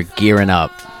look like you were gearing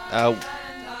up.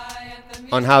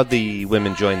 On how the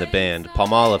women joined the band,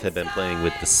 Palmolive had been playing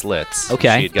with the Slits.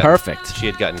 Okay, perfect. She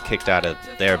had gotten kicked out of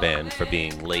their band for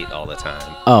being late all the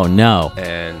time. Oh, no.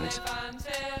 And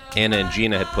Anna and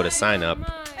Gina had put a sign up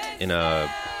in a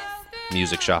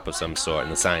music shop of some sort,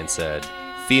 and the sign said,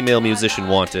 "Female musician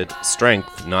wanted,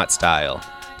 strength, not style."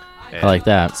 And I like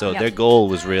that. So Yep. their goal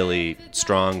was really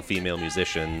strong female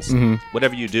musicians. Mm-hmm.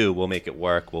 Whatever you do, we'll make it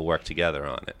work. We'll work together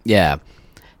on it. Yeah.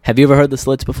 Have you ever heard the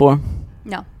Slits before?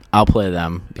 No. I'll play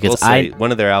them We'll because say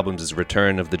one of their albums is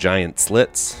Return of the Giant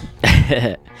Slits.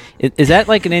 Is that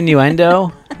like an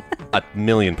innuendo?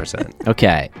 1,000,000%.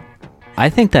 Okay. I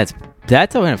think that's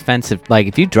an offensive. Like,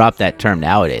 if you drop that term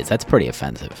nowadays, that's pretty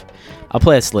offensive. I'll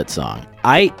play a Slit song.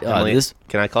 Emily,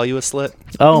 can I call you a slit?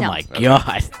 Oh No. my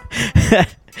god.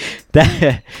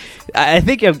 I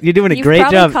think you're doing a You've great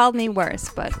probably job. called me worse,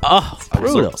 but Oh,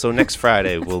 brutal. So next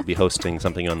Friday we'll be hosting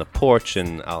something on the porch,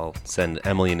 and I'll send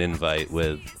Emily an invite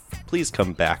with, "Please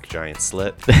come back, Giant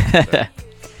Slit." No?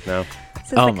 this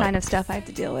is Oh the my- kind of stuff I have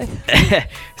to deal with.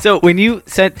 So when you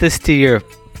sent this to your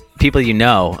people you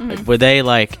know, were they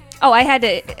like, Oh, I had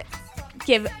to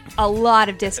give a lot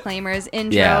of disclaimers,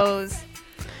 intros.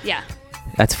 Yeah.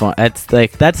 that's fun.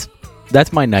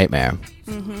 That's my nightmare.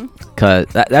 Cause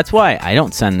that's why I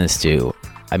don't send this to.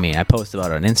 I mean, I post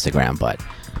about it on Instagram, but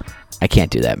I can't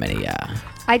do that many.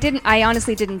 I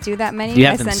honestly didn't do that many. Do you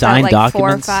have I them sent signed out like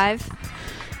documents? 4 or 5.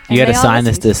 You got and to they all sign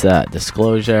this listened.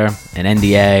 disclosure, an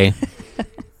NDA.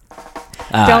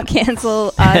 Don't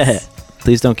cancel us.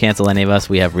 Please don't cancel any of us.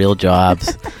 We have real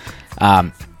jobs.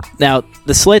 Now,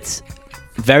 the Slits,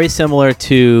 very similar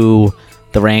to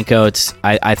the Raincoats.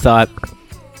 I thought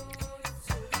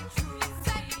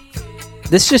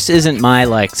this just isn't my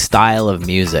like style of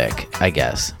music, I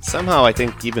guess. Somehow I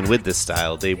think even with this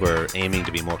style, they were aiming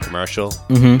to be more commercial.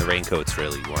 Mm-hmm. The Raincoats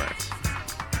really weren't.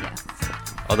 Yeah.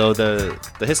 Although the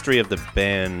history of the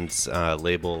band's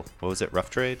label, what was it, Rough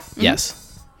Trade? Yes.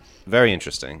 Very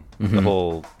interesting. Mm-hmm. The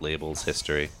whole label's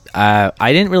history. I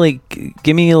didn't really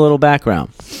give me a little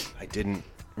background. I didn't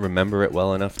remember it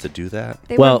well enough to do that.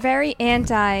 They Well- were very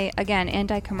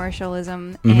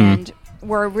anti-commercialism, Mhm. and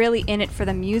were really in it for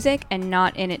the music and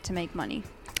not in it to make money.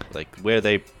 Like where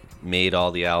they made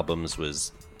all the albums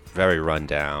was very run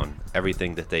down.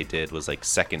 Everything that they did was like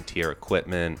second tier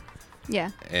equipment, Yeah.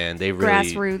 and they really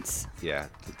Grassroots. Yeah,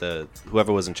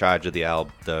 whoever was in charge of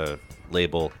the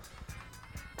label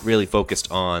really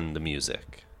focused on the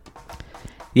music.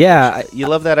 Yeah, You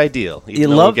love that ideal. Even you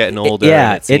though love we're getting older.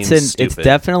 Yeah, and it seems it's stupid.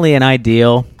 definitely an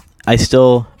ideal. I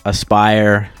still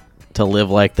aspire to live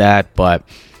like that, but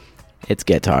it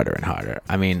gets harder and harder.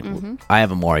 I mean, I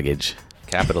have a mortgage.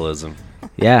 Capitalism.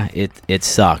 Yeah, it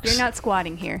sucks. You're not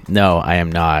squatting here. No, I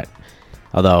am not.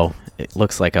 Although it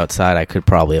looks like outside I could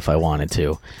probably if I wanted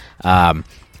to.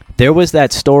 There was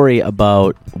that story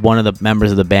about one of the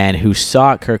members of the band who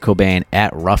saw Kurt Cobain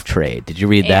at Rough Trade. Did you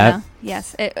read that? Anna,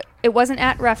 yes. It wasn't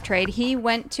at Rough Trade. He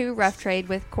went to Rough Trade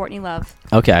with Courtney Love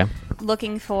Okay.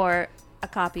 looking for a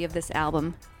copy of this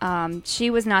album. She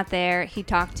was not there. He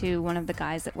talked to one of the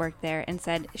guys that worked there and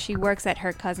said she works at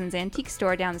her cousin's antique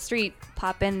store down the street.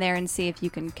 Pop in there and see if you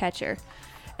can catch her.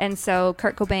 And so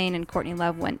Kurt Cobain and Courtney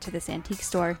Love went to this antique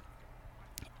store.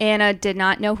 Anna did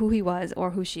not know who he was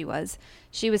or who she was.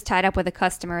 She was tied up with a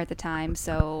customer at the time,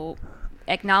 so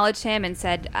acknowledged him and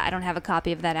said, I don't have a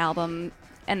copy of that album,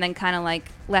 and then kind of like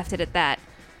left it at that.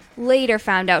 Later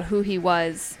found out who he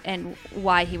was and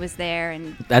why he was there,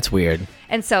 and That's weird.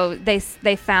 and so they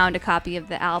found a copy of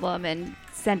the album and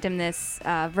sent him this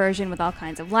version with all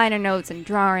kinds of liner notes and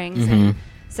drawings. And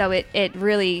so it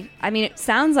really, I mean, it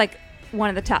sounds like one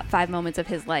of the top 5 moments of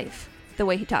his life, the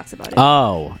way he talks about it.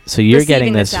 Oh, so you're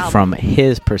getting Receiving this this album. from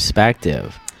his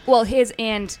perspective. Well, his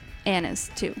and Anna's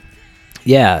too.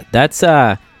 Yeah, that's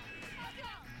I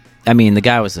mean, the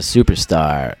guy was a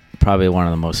superstar, probably one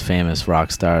of the most famous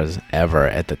rock stars ever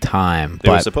at the time. They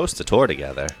were But supposed to tour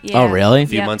together Yeah. Oh, really? a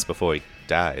few Yep. months before he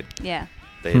died. Yeah.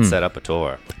 They had set up a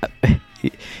tour.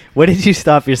 what did you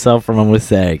stop yourself from with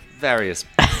saying? Various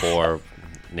poor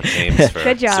nicknames for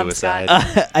Good job, suicide.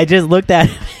 Scott. I just looked at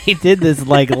him. He did this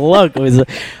like look. I'm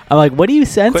like, what are you Quick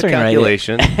censoring right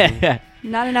calculation. now?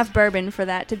 Not enough bourbon for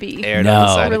that to be Aired No. on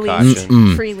the side of released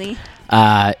caution. freely.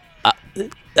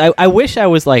 I wish I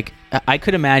was like, I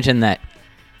could imagine that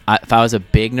if I was a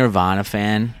big Nirvana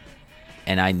fan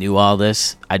and I knew all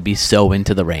this, I'd be so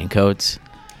into the Raincoats.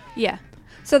 Yeah.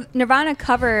 So Nirvana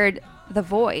covered The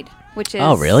Void, which is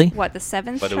Oh, really? what, the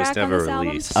 7th But it was track on never this album?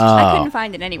 released. I Oh. couldn't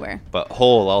find it anywhere. But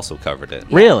Hole also covered it.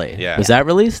 Really? Yeah. Was that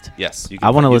released? Yes. You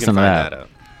I wanna you listen to find that. out.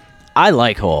 I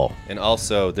like Hole. And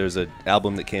also, there's an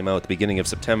album that came out at the beginning of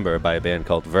September by a band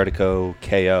called Vertigo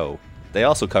KO. They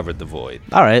also covered The Void.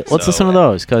 All right, let's So, listen to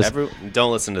those. Because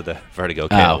don't listen to the Vertigo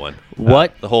KO one.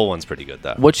 What? The whole one's pretty good,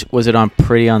 though. which was it on?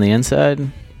 Pretty on the Inside.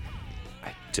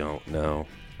 I don't know.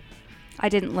 I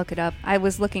didn't look it up. I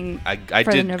was looking I for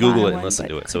the did Nirvana Google it and one, listen but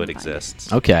to it, so it couldn't find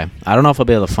exists. Okay, I don't know if I'll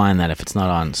be able to find that if it's not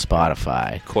on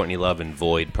Spotify. Courtney Love and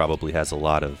Void probably has a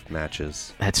lot of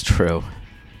matches. That's true.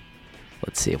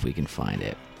 Let's see if we can find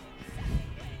it.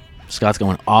 Scott's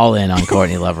going all in on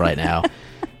Courtney Love right now.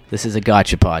 This is a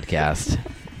gotcha podcast,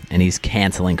 and he's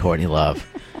canceling Courtney Love.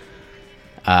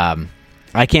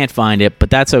 I can't find it, but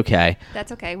that's okay.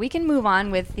 That's okay. We can move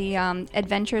on with the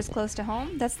Adventures Close to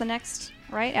Home. That's the next,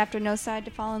 right? After No Side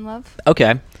to Fall in Love.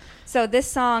 Okay. So this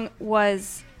song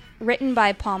was written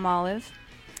by Palmolive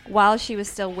while she was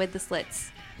still with the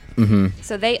Slits. Mm-hmm.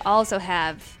 So they also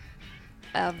have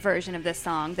a version of this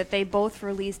song that they both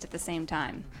released at the same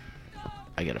time.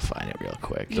 I gotta find it real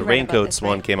quick. You The read about Raincoats this,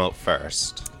 one right? came out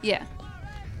first. Yeah.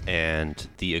 And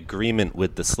the agreement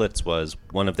with the Slits was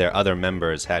one of their other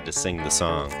members had to sing the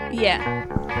song. Yeah.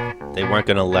 They weren't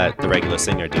going to let the regular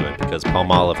singer do it because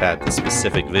Palmolive had the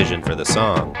specific vision for the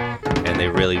song,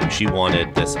 and she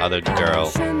wanted this other girl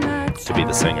to be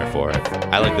the singer for it.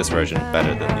 I like this version better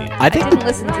than the. I I think didn't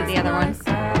listen to the other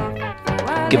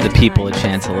one. give the people a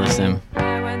chance to listen.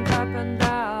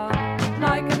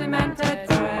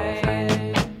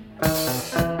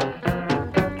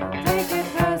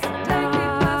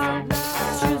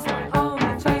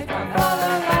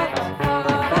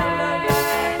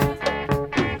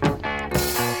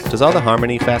 Does all the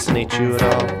harmony fascinate you at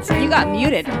all? You got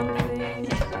muted.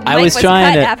 I Mike was was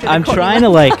trying cut to. after the I'm Courtney trying to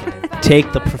Love. like take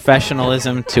the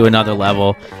professionalism to another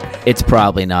level. It's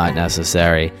probably not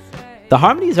necessary. The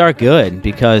harmonies are good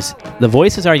because the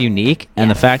voices are unique, and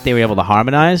the fact they were able to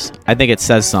harmonize, I think it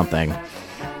says something.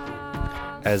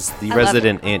 As the I love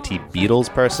resident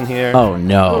anti-Beatles person here, Oh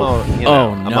no! well, you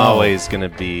know, I'm no! always going to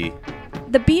be.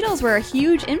 The Beatles were a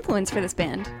huge influence for this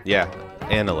band. Yeah,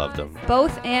 Anna loved them.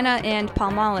 Both Anna and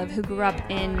Palmolive, who grew up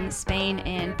in Spain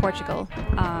and Portugal,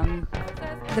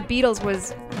 the Beatles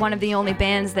was one of the only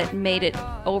bands that made it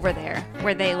over there,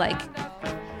 where they like.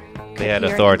 They had hear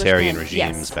an authoritarian English band.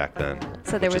 regimes Yes. back then.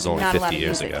 So there which was is only not a lot 50 of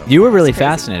years music. ago. You were really It's crazy.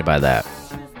 fascinated by that.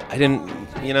 I didn't,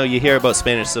 you hear about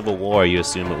Spanish Civil War, you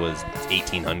assume it was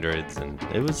 1800s, and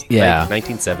it was Yeah. like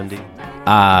 1970.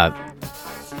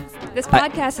 This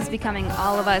podcast is becoming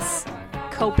all of us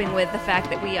coping with the fact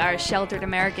that we are sheltered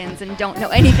Americans and don't know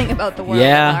anything about the world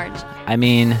Yeah. at large. I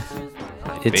mean,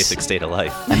 it's. Basic state of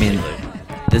life. I mean,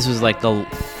 this was like the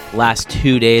last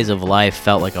 2 days of life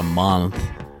felt like a month.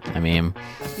 I mean,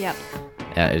 Yep.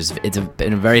 yeah,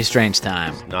 been a very strange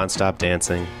time. Non-stop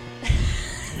dancing.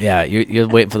 Yeah, you're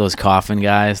waiting for those coffin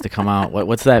guys to come out.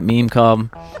 What's that meme called?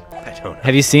 I don't know.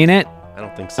 Have you seen it? I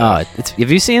don't think so. Oh,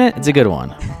 have you seen it? It's a good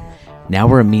one. Now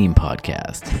we're a meme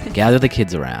podcast. Gather the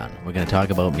kids around. We're going to talk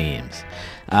about memes.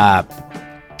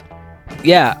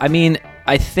 Yeah, I mean,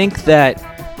 I think that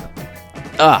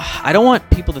I don't want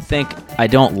people to think I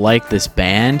don't like this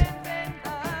band.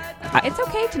 It's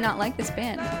okay to not like this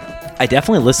band. I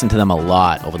definitely listened to them a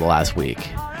lot over the last week.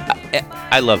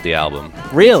 I love the album.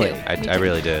 Really? Me I too.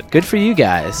 really did. Good for you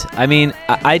guys. I mean,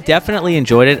 I definitely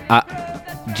enjoyed it.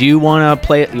 Do you want to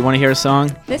play it? You want to hear a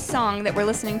song? This song that we're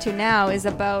listening to now is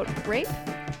about rape,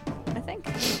 I think.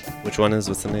 Which one is?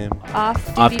 What's the name?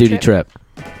 Off-Duty Trip.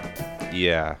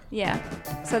 Yeah. Yeah.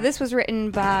 So this was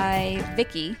written by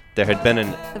Vicky, There had been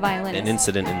the violinist. an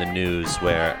incident in the news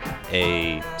where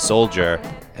a soldier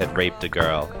had raped a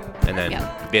girl and then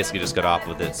Yeah. basically just got off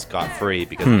with it scot-free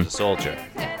because he was a soldier.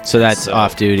 So that's So-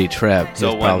 Off-Duty Trip. So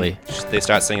It's when probably they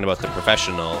start singing about the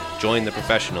professional, join the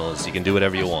professionals, you can do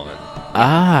whatever you want.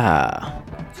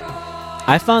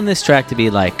 I found this track to be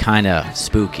like kind of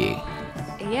spooky.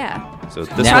 Yeah. So this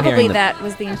Now one, Probably hearing the- that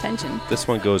was the intention. this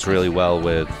one goes really well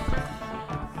with...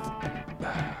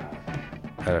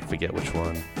 I forget which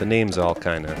one. The names all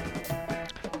kind of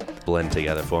blend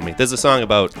together for me. There's a song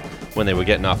about when they were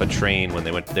getting off a train when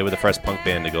they were the first punk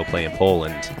band to go play in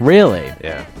Poland. Really?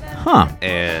 Yeah. Huh.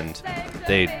 And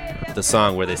the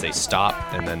song where they say stop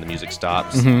and then the music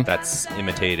stops, Mhm. that's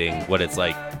imitating what it's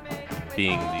like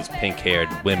being these pink-haired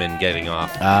women getting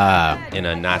off in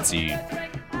a Nazi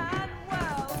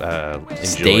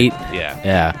State? Yeah.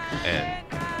 Yeah.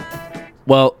 And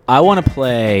Well, I want to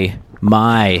play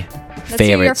my Let's hear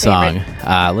your favorite song.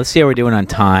 Let's see how we're doing on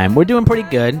time. We're doing pretty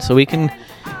good, so we can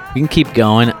keep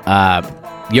going.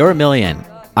 You're a Million.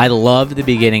 I love the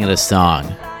beginning of the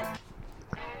song.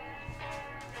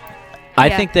 I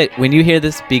Yeah. think that when you hear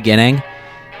this beginning,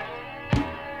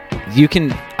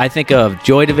 I think of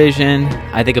Joy Division.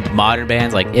 I think of modern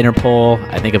bands like Interpol.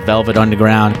 I think of Velvet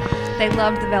Underground. They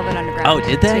loved the Velvet Underground. Oh,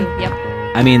 did they? too. Yep.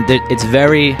 I mean, it's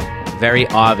very, very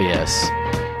obvious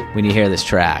when you hear this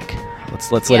track.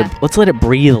 Yeah. Let's let it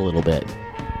breathe a little bit.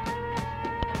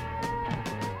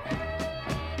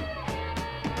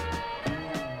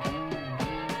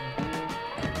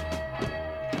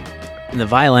 And the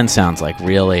violin sounds like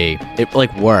it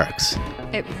like works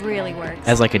It really works.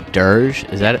 as like a dirge.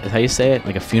 Is that how you say it?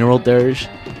 Like a funeral dirge?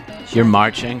 You're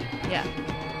marching. Yeah.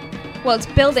 Well, it's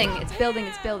building. It's building.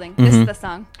 It's building. This is Mhm. the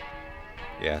song.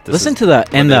 yeah, this Listen is to the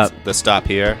when and the the stop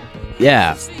here.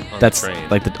 yeah. on That's the train.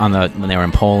 like when they were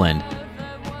in Poland.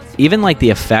 Even like the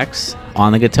effects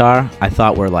on the guitar, I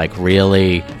thought were like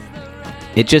really.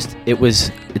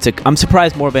 I'm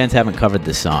surprised more bands haven't covered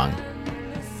this song.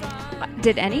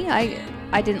 Did any?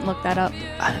 I didn't look that up.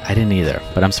 I didn't either,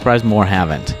 but I'm surprised more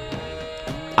haven't.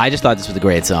 I just thought this was a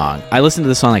great song. I listened to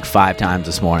this song like 5 times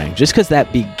this morning, just because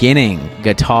that beginning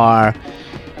guitar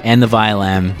and the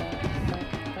violin.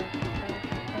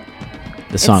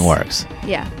 The song works.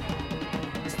 Yeah.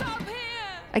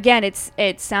 Again,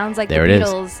 it sounds like There the it is.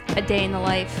 Beatles, A Day in the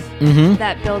Life. Mm-hmm.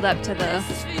 That build up to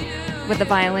with the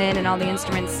violin and all the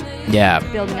instruments Yeah.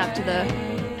 building up to the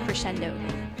crescendo.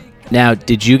 Now,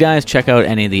 did you guys check out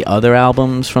any of the other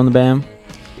albums from the band?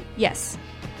 Yes.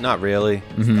 Not really.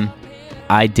 Mm-hmm.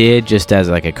 I did, just as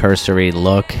like a cursory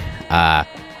look.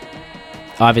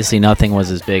 Obviously, nothing was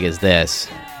as big as this,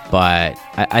 but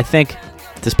I think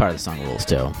this part of the song rules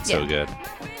too. So Yeah. good.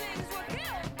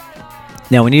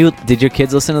 Now, did your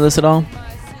kids listen to this at all?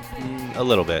 A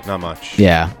little bit, not much.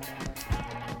 Yeah.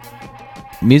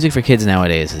 Music for kids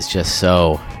nowadays is just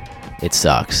so. It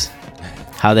sucks.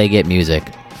 How they get music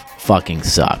fucking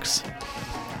sucks.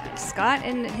 Scott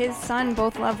and his son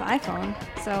both love iPhone,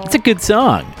 so It's a good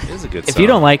song. It is a good If song. you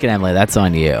don't like it, Emily, that's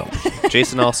on you.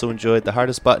 Jason also enjoyed The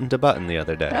Hardest Button to Button the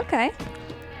other day. okay.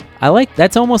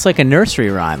 That's almost like a nursery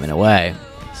rhyme in a way.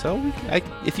 So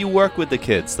if you work with the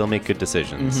kids, they'll make good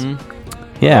decisions.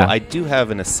 Yeah. I do have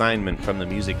an assignment from the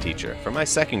music teacher for my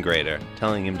second grader,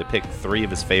 telling him to pick 3 of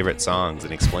his favorite songs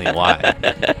and explain why.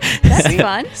 That's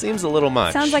fun. Seems a little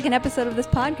much. Sounds like an episode of this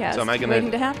podcast So am I gonna-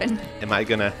 waiting to happen. Am I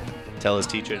gonna tell his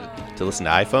teacher to listen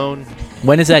to iPhone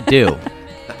When is that due?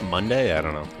 Monday? I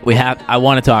don't know. I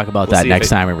want to talk about We'll that see if next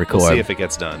it- time we record. We'll see if it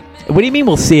gets done. What do you mean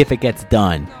we'll see if it gets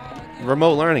done?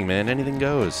 Remote learning, man. Anything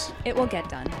goes. It will get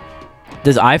done.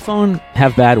 Does iPhone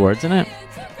have bad words in it?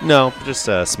 No, just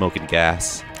smoking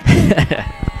gas.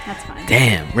 That's fine.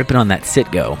 Damn, ripping on that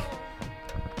Sit-Go.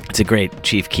 It's a great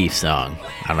Chief Keef song.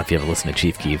 I don't know if you ever listened to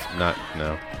Chief Keef.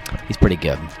 No, He's pretty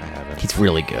good. I haven't. He's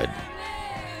really good.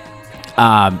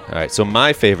 All right, so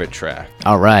my favorite track.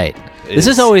 All right. This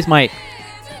is always my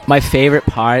favorite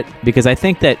part because I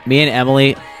think that me and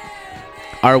Emily,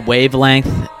 our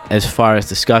wavelength as far as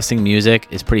discussing music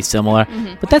is pretty similar.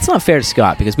 Mm-hmm. But that's not fair to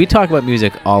Scott because we talk about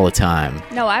music all the time.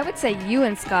 No, I would say you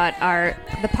and Scott are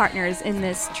the partners in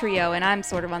this trio, and I'm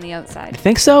sort of on the outside. You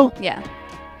think so? Yeah.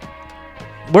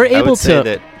 We're I able would say to.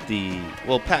 that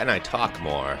Pat and I talk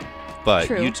more, but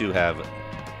True. you two have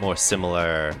more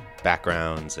similar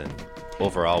backgrounds and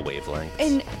overall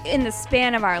wavelengths. In the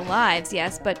span of our lives,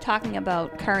 yes, but talking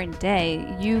about current day,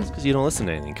 Because you don't listen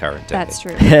to anything current day. that's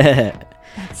true.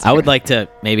 I would like to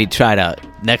maybe try to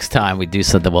next time we do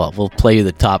something. We'll play you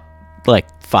the top like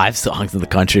 5 songs in the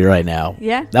country right now.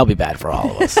 Yeah. That'll be bad for all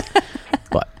of us.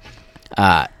 But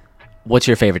what's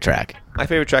your favorite track? My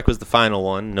favorite track was the final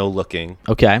one, No Looking.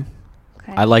 Okay.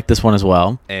 Okay. I like this one as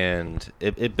well. And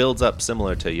it builds up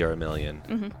similar to You're a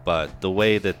Million. But the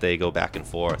way that they go back and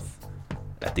forth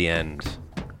at the end,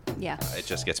 Yeah. it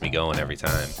just gets me going every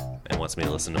time and wants me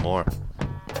to listen to more.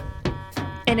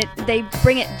 And they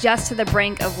bring it just to the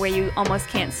brink of where you almost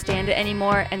can't stand it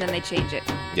anymore, and then they change it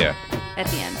Yeah. at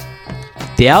the end.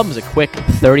 The album's a quick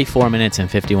 34 minutes and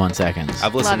 51 seconds.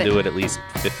 I've listened Love it. to it at least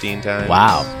 15 times.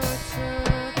 Wow.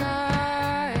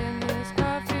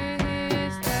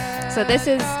 So this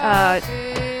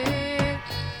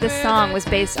song was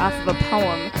based off of a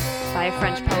poem by a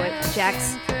French poet, Jacques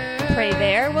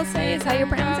Prévert, we'll say is how you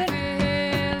pronounce it.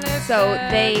 So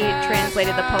they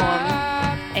translated the poem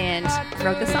and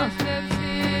wrote the song.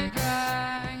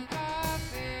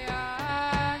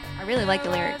 I really like the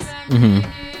lyrics. Mm-hmm.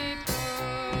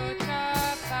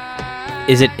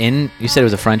 Is it in? You said it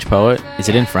was a French poet. Is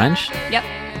it in French? Yep.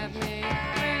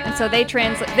 And so they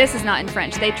this is not in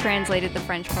French. They translated the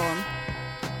French poem.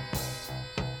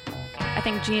 I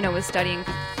think Gina was studying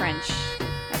French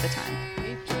at the time.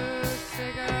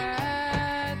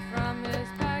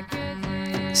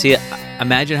 See,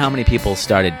 imagine how many people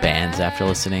started bands after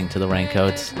listening to the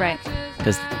Raincoats. Right.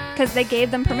 Because they gave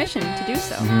them permission to do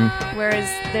so. Mm-hmm. Whereas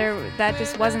that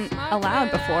just wasn't allowed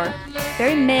before.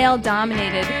 Very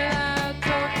male-dominated,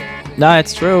 No,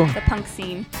 it's true. the punk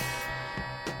scene.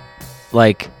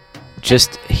 Like,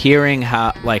 just hearing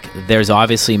how, like, there's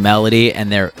obviously melody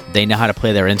and they know how to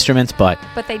play their instruments, but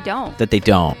But they don't. that they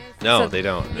don't. No, So- they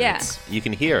don't. yeah. You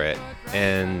can hear it.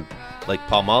 And like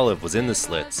Palmolive was in the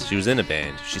Slits. She was in a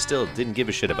band. She still didn't give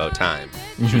a shit about time.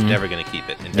 She was never going to keep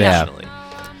it intentionally.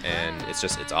 And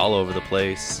it's all over the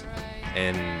place.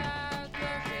 And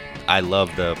I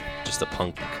love the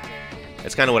punk.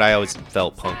 It's kind of what I always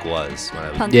felt punk was when I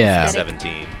was Punk Yeah. aesthetic.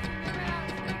 17.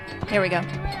 Here we go.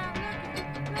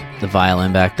 The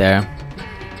violin back there.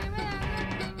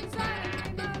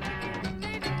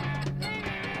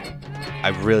 I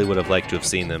really would have liked to have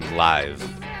seen them live.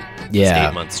 Yeah. This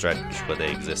 8-month stretch where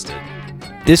they existed.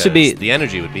 This would be. Because the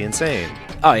energy would be insane.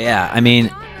 Oh yeah, I mean,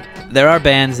 there are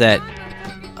bands that,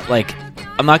 like,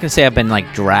 I'm not gonna say I've been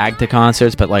like dragged to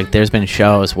concerts, but like, there's been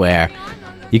shows where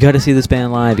you got to see this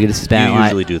band live. You got to see this band You live.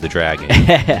 usually do the dragging.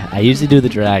 I usually do the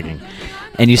dragging,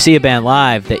 and you see a band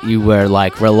live that you were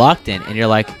like reluctant, and you're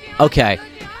like, okay,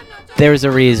 there's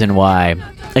a reason why.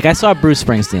 Like, I saw Bruce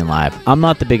Springsteen live. I'm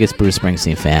not the biggest Bruce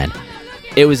Springsteen fan.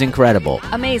 It was incredible.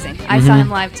 Amazing. I saw him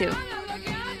live too.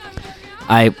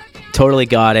 I totally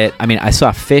got it. I mean, I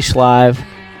saw Fish live.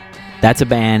 That's a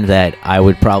band that I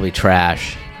would probably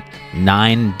trash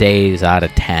 9 days out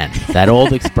of 10. That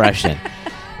old expression.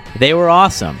 They were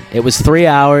awesome. It was 3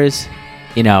 hours.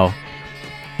 You know,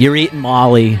 you're eating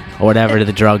Molly or whatever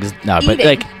the drugs. No, but Eating.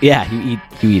 like, yeah, you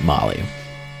eat Molly.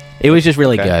 It was just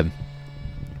really Okay. good.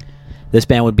 This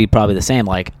band would be probably the same.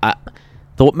 Like,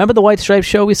 remember the White Stripes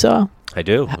show we saw? I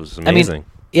do. It was I amazing. mean,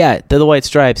 yeah, they're the White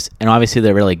Stripes, and obviously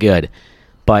they're really good.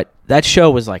 But that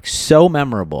show was like so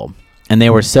memorable, and they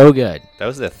were so good. that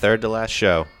was their third to last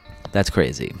show. That's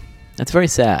crazy. That's very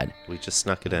sad. We just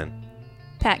snuck it in.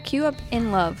 Pat, cue up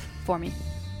In Love for me.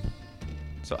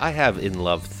 So I have In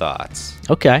Love thoughts.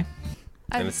 Okay.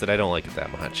 And it's that I don't like it that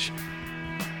much.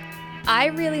 I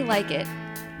really like it,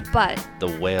 but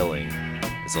The wailing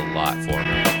is a lot for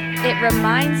me. it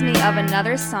reminds me of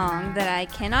another song that I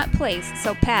cannot place.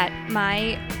 So, Pat,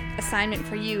 my assignment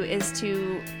for you is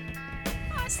to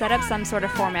set up some sort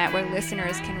of format where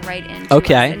listeners can write in to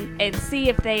Okay. us and see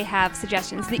if they have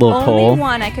suggestions. The Little only poll.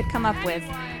 one I could come up with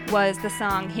was the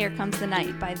song Here Comes the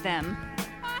Night by Them,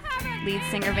 lead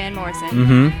singer Van Morrison.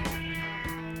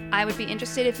 Mm-hmm. I would be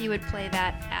interested if you would play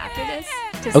that after this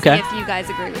to Okay. see if you guys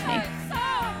agree with me.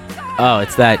 Oh,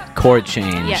 it's that chord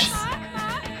change. Yes.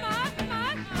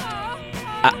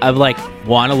 I like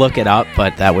want to look it up,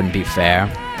 but that wouldn't be fair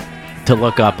to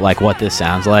look up like what this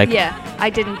sounds like. Yeah, I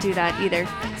didn't do that either.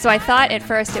 So I thought at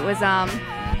first it was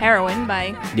Heroin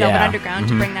by Velvet Yeah. Underground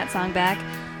to bring that song back.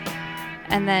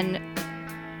 And then,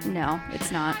 no,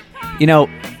 it's not. You know,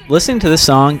 listening to this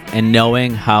song and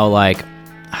knowing how like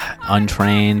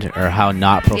untrained or how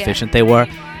not proficient they were,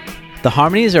 the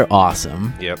harmonies are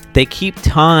awesome. Yep. They keep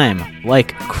time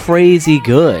like crazy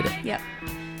good. Yep.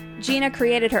 Gina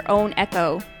created her own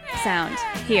echo sound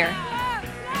here.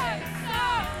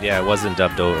 Yeah, it wasn't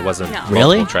dubbed over. It wasn't No. multiple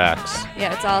Really? tracks.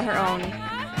 Yeah, it's all her own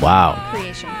Wow.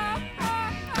 creation.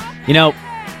 You know,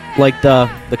 like the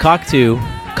Cocteau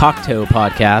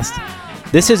podcast.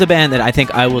 This is a band that I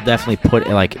think I will definitely put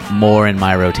like more in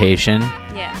my rotation.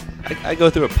 Yeah. I go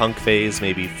through a punk phase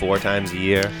maybe 4 times a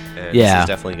year, and Yeah. this is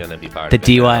definitely going to be part The of it.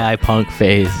 DIY punk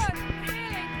phase.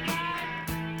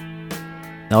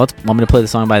 Now, want me to play the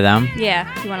song by them? Yeah,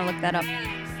 if you want to look that up.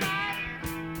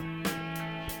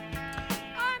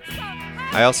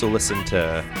 I also listen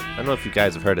to, I don't know if you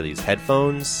guys have heard of these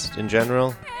headphones in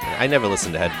general. I never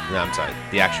listen to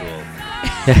the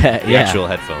actual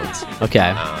headphones.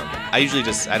 Okay. I usually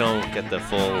I don't get the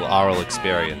full aural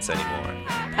experience anymore.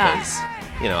 Because,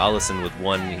 I'll listen with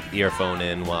one earphone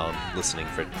in while listening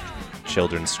for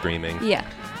children screaming. Yeah.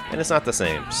 And it's not the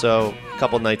same. So, a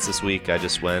couple nights this week, I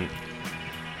just went,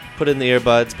 put in the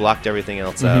earbuds, blocked everything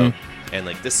else out. And,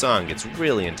 like, this song gets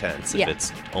really intense if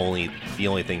it's the only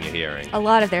thing you're hearing. A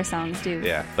lot of their songs do.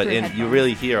 Yeah, but through you headphones.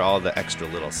 really hear all the extra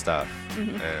little stuff.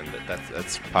 And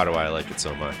that's part of why I like it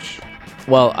so much.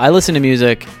 Well, I listen to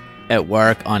music at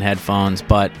work on headphones,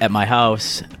 but at my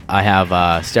house I have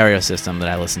a stereo system that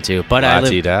I listen to. But I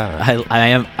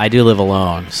do live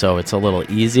alone, so it's a little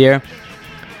easier.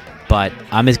 But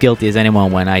I'm as guilty as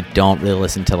anyone when I don't really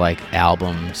listen to like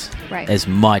albums as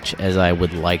much as I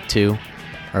would like to,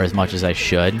 or as much as I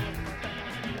should.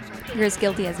 You're as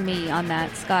guilty as me on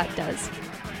that. Scott does.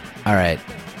 All right,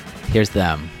 here's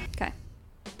them. Okay.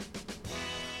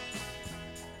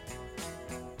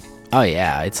 Oh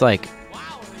yeah, it's like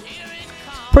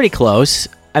pretty close.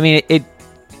 I mean, it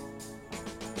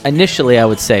initially I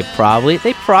would say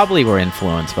they probably were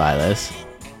influenced by this.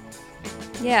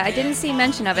 Yeah, I didn't see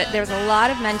mention of it. There was a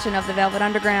lot of mention of the Velvet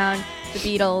Underground, the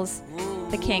Beatles,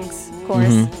 the Kinks, of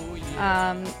course.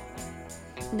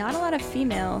 Not a lot of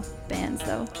female bands,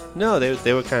 though. No,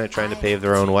 they were kind of trying to pave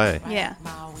their own way. Yeah.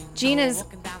 Gina's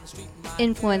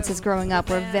influences growing up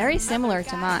were very similar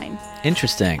to mine.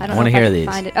 Interesting. I I don't want to know if hear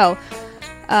I can these.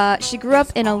 find it. She grew up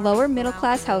in a lower middle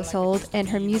class household, and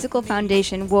her musical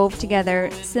foundation wove together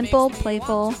simple,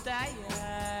 playful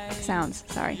sounds.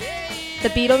 Sorry. The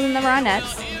Beatles and the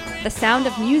Ronettes, the Sound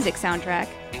of Music soundtrack,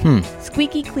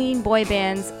 squeaky clean boy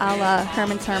bands a la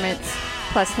Herman's Hermits,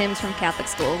 plus hymns from Catholic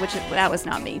school, that was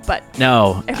not me, but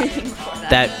No, everything before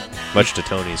that. Much to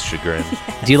Tony's chagrin.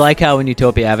 Do you like how in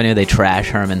Utopia Avenue they trash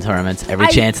Herman's Hermits every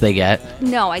chance they get?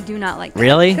 No, I do not like that.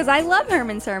 Really? Because I love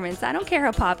Herman's Hermits. I don't care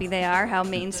how poppy they are, how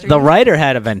mainstream. The writer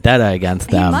had a vendetta against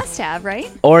He them. must have,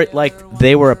 right? Or like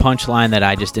they were a punchline that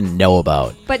I just didn't know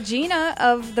about. But Gina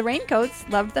of the Raincoats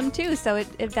loved them too, so it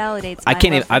validates. I my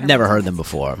can't love even, for I've never Herman's heard them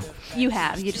before. Hermits. You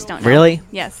have, you just don't know. Really?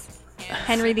 Yes.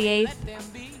 Henry VIII,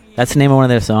 That's the name of one of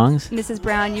their songs? Mrs.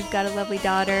 Brown, You've Got a Lovely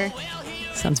Daughter,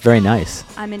 Sounds very nice.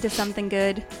 I'm Into Something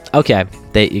Good. Okay,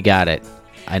 you got it.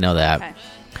 I know that. Okay.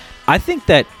 I think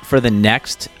that for the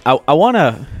next,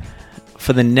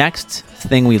 for the next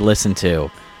thing we listen to,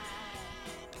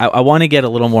 I want to get a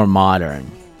little more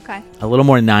modern, Okay. a little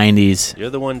more 90s. You're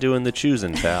the one doing the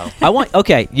choosing, pal.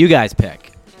 Okay, you guys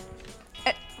pick.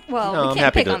 Well, No, we I'm can't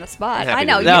happy pick to- on the spot. I'm happy I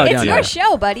know. to- No, it's no, your no.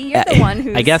 show, buddy. You're the one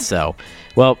who's... I guess so.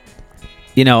 Well,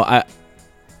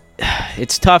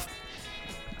 it's tough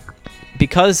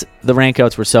because the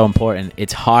Raincoats were so important.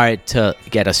 It's hard to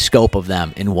get a scope of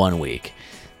them in 1 week.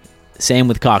 Same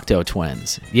with Cocteau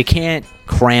Twins. You can't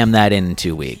cram that in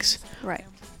 2 weeks. Right.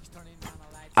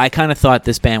 I kind of thought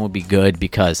this band would be good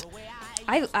because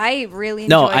I really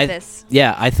enjoyed this.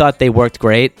 Yeah, I thought they worked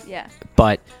great, Yeah.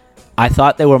 but I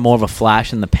thought they were more of a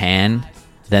flash in the pan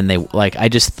than they like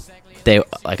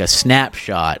a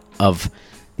snapshot of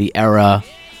the era.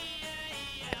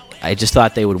 I just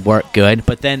thought they would work good,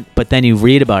 but then you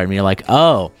read about it and you're like,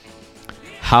 oh,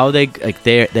 how they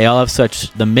all have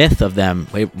such, the myth of them,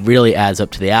 it really adds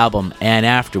up to the album and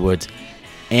afterwards,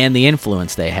 and the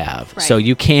influence they have. Right. So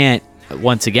you can't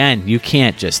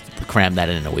just cram that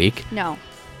in a week. No.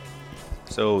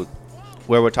 So,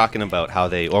 where we're talking about how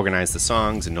they organize the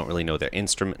songs and don't really know their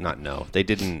instrument,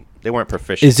 they weren't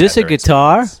proficient. Is this at a their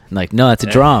guitar? instruments. Like, no, that's a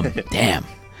drum. Damn.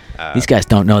 These guys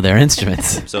don't know their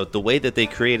instruments. So the way that they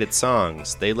created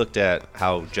songs, they looked at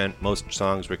how most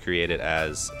songs were created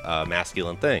as a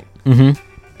masculine thing.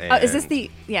 Mm-hmm. Is this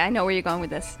the... Yeah, I know where you're going with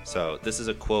this. So this is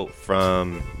a quote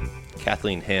from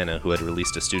Kathleen Hanna, who had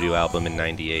released a studio album in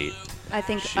 '98. I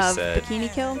think She of said-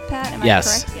 Bikini Kill, Pat. Am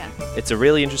Yes. I correct? Yeah. It's a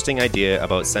really interesting idea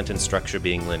about sentence structure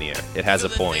being linear. It has a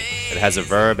point. It has a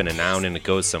verb and a noun and it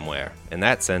goes somewhere. In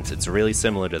that sense, it's really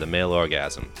similar to the male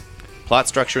orgasm. Plot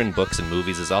structure in books and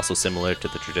movies is also similar to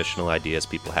the traditional ideas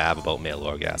people have about male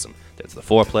orgasm. There's the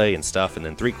foreplay and stuff, and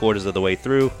then 3/4 of the way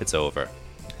through, it's over.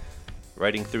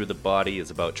 writing through the body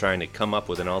is about trying to come up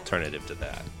with an alternative to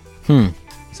that.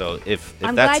 So if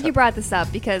I'm that's glad you brought this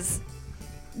up because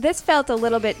this felt a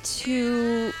little bit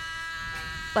too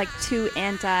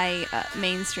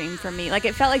anti-mainstream for me. Like,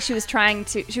 it felt like she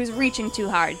was reaching too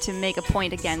hard to make a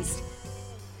point against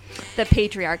the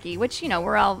patriarchy, which,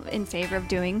 we're all in favor of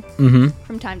doing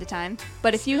from time to time.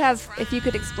 But if you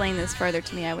could explain this further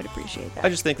to me, I would appreciate that. I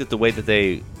just think that the way that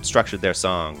they structured their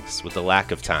songs with the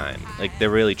lack of time, like, they're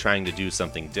really trying to do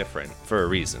something different for a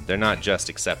reason. They're not just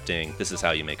accepting this is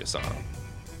how you make a song.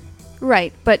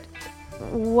 Right, but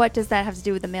what does that have to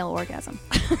do with the male orgasm?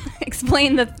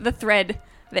 Explain the thread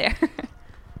there.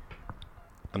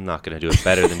 I'm not going to do it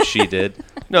better than she did.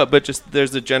 No, but just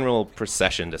there's a general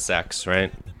procession to sex,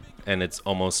 right? And it's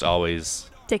almost always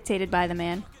dictated by the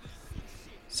man.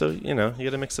 So, you got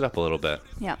to mix it up a little bit.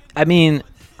 Yeah. I mean,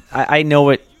 I know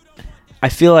it. I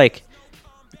feel like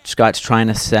Scott's trying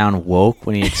to sound woke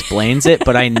when he explains it,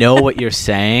 but I know what you're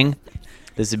saying.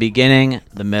 There's the beginning,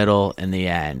 the middle, and the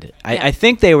end. I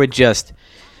think they were just...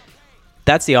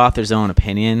 That's the author's own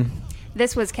opinion.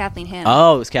 This was Kathleen Hanna.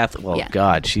 Oh, it was Kathleen. Well, Yeah.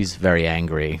 God, she's very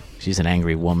angry. She's an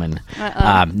angry woman.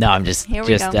 Uh-oh. No, I'm just... Here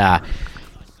we go.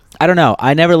 I don't know.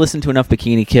 I never listened to enough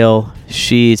Bikini Kill.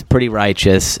 She's pretty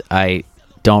righteous. I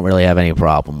don't really have any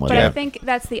problem with But it. I think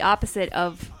that's the opposite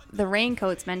of the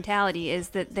Raincoats mentality, is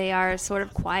that they are sort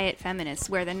of quiet feminists,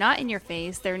 where they're not in your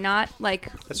face. They're not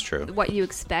like That's true. what you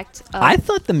expect. I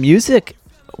thought the music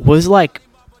was like...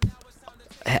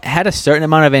 had a certain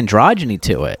amount of androgyny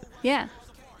to it. Yeah.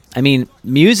 I mean,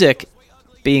 music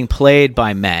being played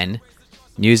by men,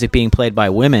 music being played by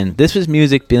women. This was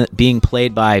music being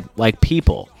played by, like,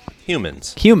 people.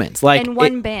 Humans. Like in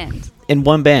one band. In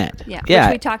one band. Yeah. Yeah.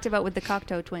 Which we talked about with the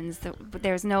Cocteau Twins.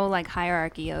 There's no, like,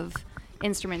 hierarchy of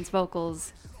instruments,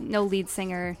 vocals, no lead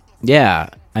singer. Yeah.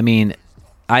 I mean,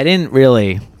 I didn't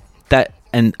really...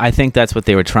 And I think that's what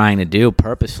they were trying to do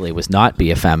purposely, was not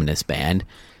be a feminist band.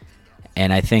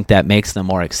 And I think that makes them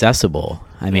more accessible.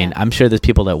 I mean, Yeah. I'm sure there's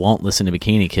people that won't listen to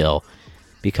Bikini Kill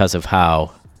because of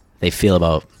how they feel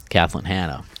about Kathleen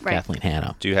Hanna. Right. Kathleen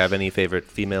Hanna. Do you have any favorite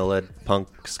female-led punk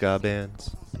ska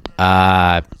bands?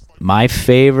 My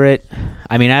favorite...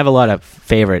 I mean, I have a lot of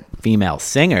favorite female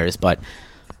singers, but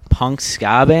punk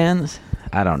ska bands?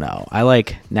 I don't know. I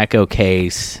like Neko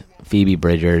Case, Phoebe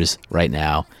Bridgers right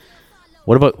now.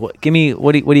 What about... Give me...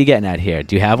 What are you getting at here?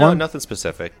 Do you have No, one? nothing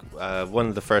specific. One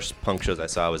of the first punk shows I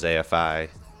saw was AFI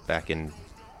back in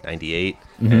 98,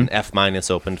 and F-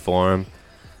 opened for him,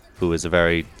 who is a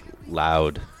very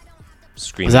loud,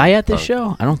 screaming Was I at this punk.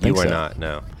 show? I don't think so. You were not,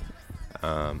 no.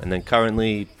 And then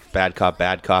currently, Bad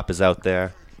Cop is out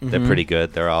there. They're pretty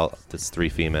good. There's 3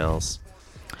 females.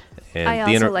 And I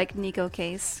also like Nico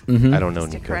Case. Mm-hmm. I don't know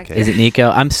Just to Nico correct Case. Is it Nico?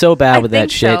 I'm so bad I with that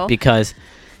think shit so. because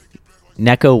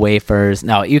Necco wafers.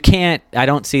 No, you can't. I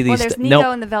don't see Well, these. there's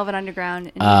Nico and the Velvet Underground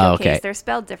and Nico Oh, okay. Case. They're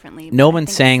spelled differently. No but I one's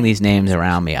think saying it's- these names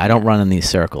around me. I don't run in these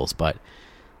circles, but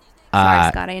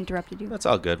Sorry, Scott, I interrupted you. That's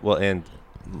all good. Well, and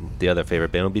the other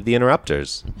favorite band would be The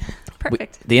Interrupters.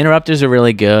 Perfect. the Interrupters are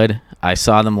really good. I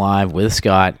saw them live with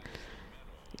Scott.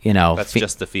 That's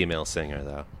just the female singer,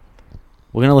 though.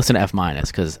 We're gonna listen to F-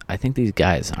 because I think these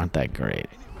guys aren't that great.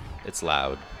 It's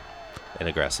loud and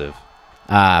aggressive.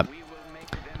 Yeah,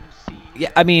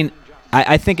 I mean,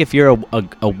 I think if you're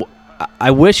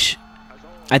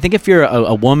I think if you're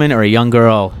a woman or a young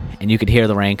girl and you could hear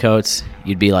the Raincoats,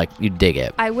 you'd dig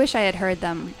it. I wish I had heard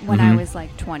them when I was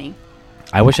like 20.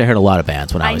 I wish I heard a lot of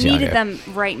bands when I I was needed younger.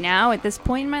 them right now at this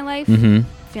point in my life,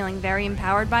 feeling very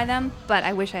empowered by them, but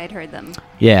I wish I had heard them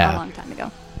Yeah. a long time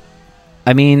ago.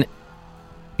 I mean,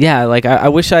 yeah, like I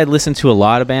wish I'd listened to a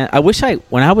lot of bands. I wish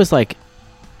when I was like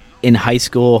in high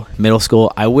school, middle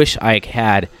school, I wish I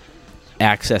had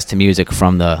access to music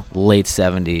from the late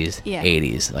 70s, Yeah.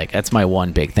 80s. Like that's my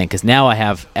one big thing because now I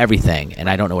have everything and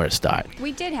I don't know where to start.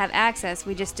 We did have access,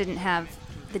 we just didn't have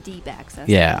the deep access.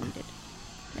 Yeah. that we needed.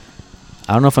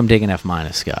 I don't know if I'm digging F-,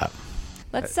 Scott.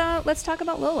 Let's talk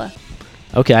about Lola.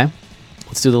 Okay,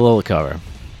 let's do the Lola cover.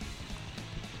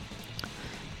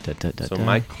 So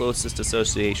my closest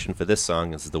association for this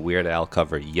song is the Weird Al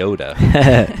cover Yoda.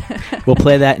 We'll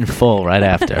play that in full right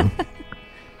after.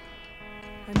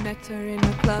 I met her in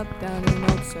a club down in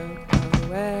Old Soho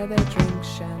where they drink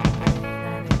champagne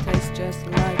and it tastes just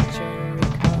like cherry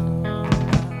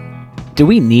cola. Do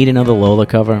we need another Lola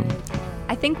cover?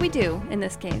 I think we do in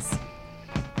this case.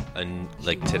 And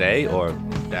like today or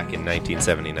back in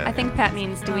 1979? I think Pat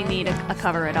means, do we need a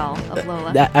cover at all of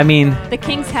Lola? I mean, The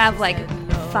Kinks have like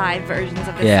 5 versions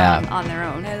of this Yeah. song on their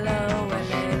own.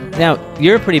 now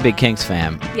you're a pretty big Kinks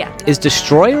fan. Yeah. Is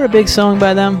Destroyer a big song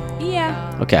by them?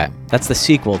 Yeah. Okay, that's the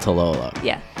sequel to Lola.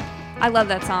 Yeah. I love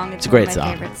that song. It's a great one of my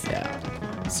song. favorites.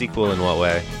 Yeah. Sequel in what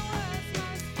way?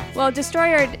 Well,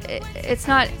 Destroyer, it's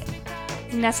not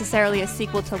necessarily a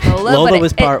sequel to Lola. Lola but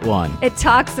was part one. It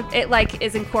talks. It like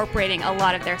is incorporating a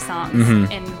lot of their songs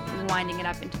and winding it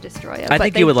up into Destroyer. I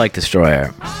think you would like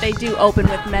Destroyer. They do open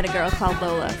with Meta Girl called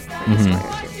Lola for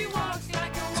Destroyer too.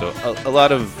 So a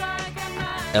lot of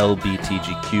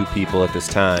LBTGQ people at this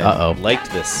time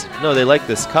liked this. No, they liked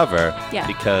this cover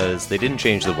because they didn't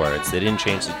change the words. They didn't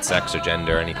change the sex or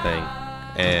gender or anything.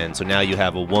 And so now you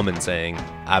have a woman saying,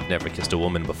 I've never kissed a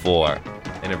woman before.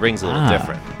 And it rings a little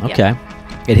different. Okay.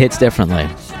 It hits differently,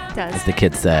 It does. as the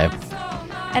kids say.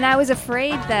 And I was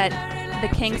afraid that the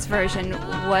Kinks version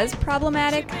was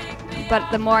problematic, but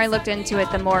the more I looked into it,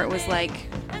 the more it was like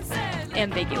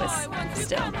ambiguous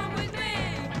still.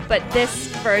 But this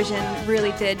version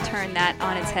really did turn that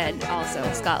on its head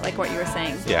also, Scott, like what you were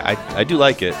saying. Yeah, I do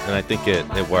like it, and I think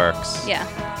it works. Yeah.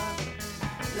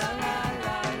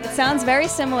 It sounds very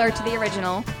similar to the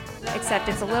original, except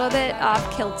it's a little bit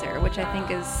off kilter, which I think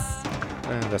is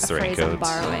That's a the phrase raincoats. I'm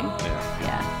borrowing. Yeah.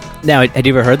 Yeah. Now, had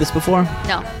you ever heard this before?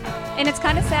 No. And it's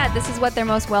kind of sad. This is what they're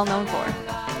most well known for,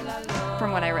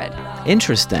 from what I read.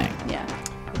 Interesting. Yeah.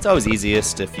 It's always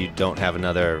easiest if you don't have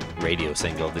another radio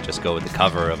single to just go with the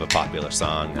cover of a popular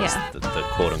song as Yeah. the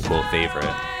quote-unquote favorite.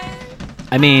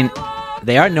 I mean,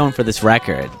 they are known for this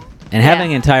record, and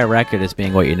having an entire record as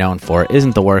being what you're known for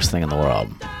isn't the worst thing in the world.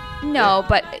 No,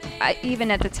 but even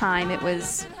at the time,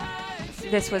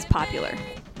 this was popular.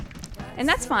 And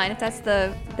that's fine if that's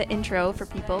the intro for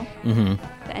people, the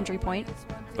entry point.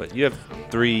 But you have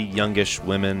four youngish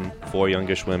women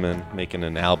making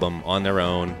an album on their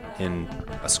own in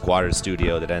a squatter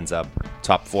studio that ends up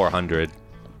top 400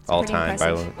 all pretty time by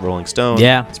impressive. Rolling Stone.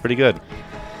 Yeah. It's pretty good.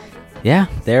 Yeah,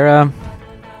 they're.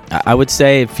 I would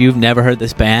say if you've never heard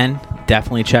this band,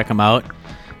 definitely check them out.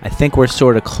 I think we're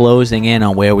sort of closing in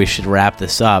on where we should wrap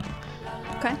this up.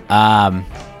 Okay.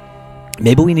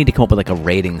 Maybe we need to come up with like a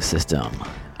rating system.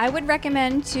 I would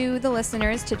recommend to the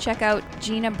listeners to check out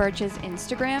Gina Birch's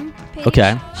Instagram page.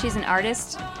 Okay. She's an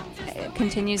artist,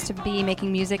 continues to be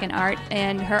making music and art,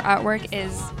 and her artwork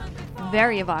is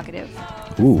very evocative.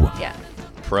 Ooh. Yeah.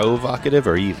 Provocative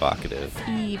or evocative?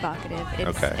 Evocative.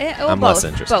 It's, Okay. well, I'm both, less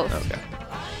interested. Both. Okay.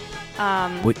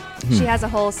 She has a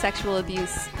whole sexual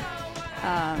abuse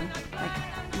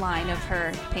like line of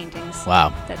her paintings.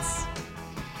 Wow. That's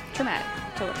traumatic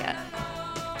to look at.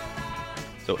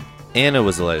 So Anna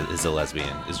is a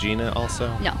lesbian. Is Gina also?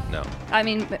 No. No. I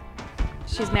mean, but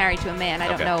she's married to a man. I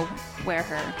don't Okay. know where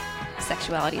her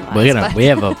sexuality lies. We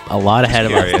have a lot ahead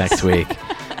of us Curious. next week.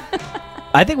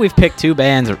 I think we've picked two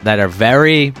bands that are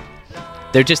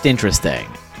they're just interesting.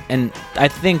 And I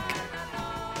think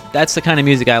that's the kind of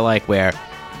music I like where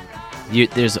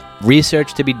there's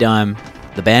research to be done.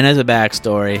 The band has a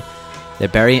backstory. They're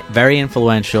very, very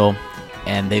influential,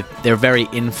 and they're very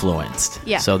influenced.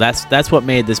 Yeah. So that's what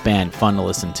made this band fun to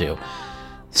listen to.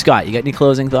 Scott, you got any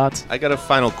closing thoughts? I got a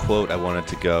final quote I wanted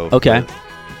to go Okay. with,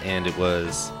 and it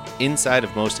was, "Inside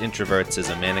of most introverts is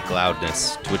a manic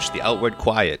loudness to which the outward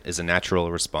quiet is a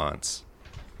natural response."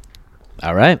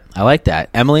 All right. I like that.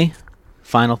 Emily,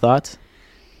 final thoughts?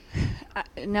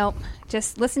 Nope.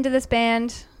 Just listen to this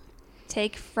band.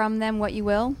 Take from them what you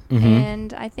will.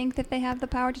 And I think that they have the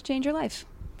power to change your life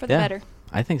for the better.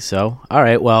 I think so. All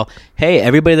right. Well, hey,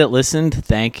 everybody that listened,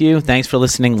 thank you. Thanks for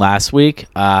listening last week.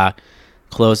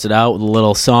 Closed it out with a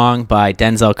little song by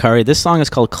Denzel Curry. This song is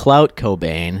called Clout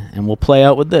Cobain, and we'll play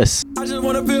out with this. I just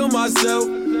wanna feel myself.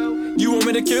 You want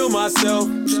me to kill myself?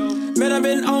 Man, I've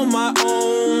been on my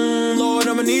own. Lord,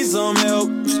 I'ma need some help.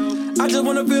 I just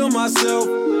wanna feel myself.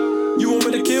 You want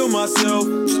me to kill myself?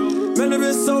 Man, I've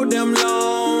been so damn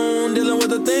long dealing with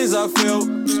the things I feel.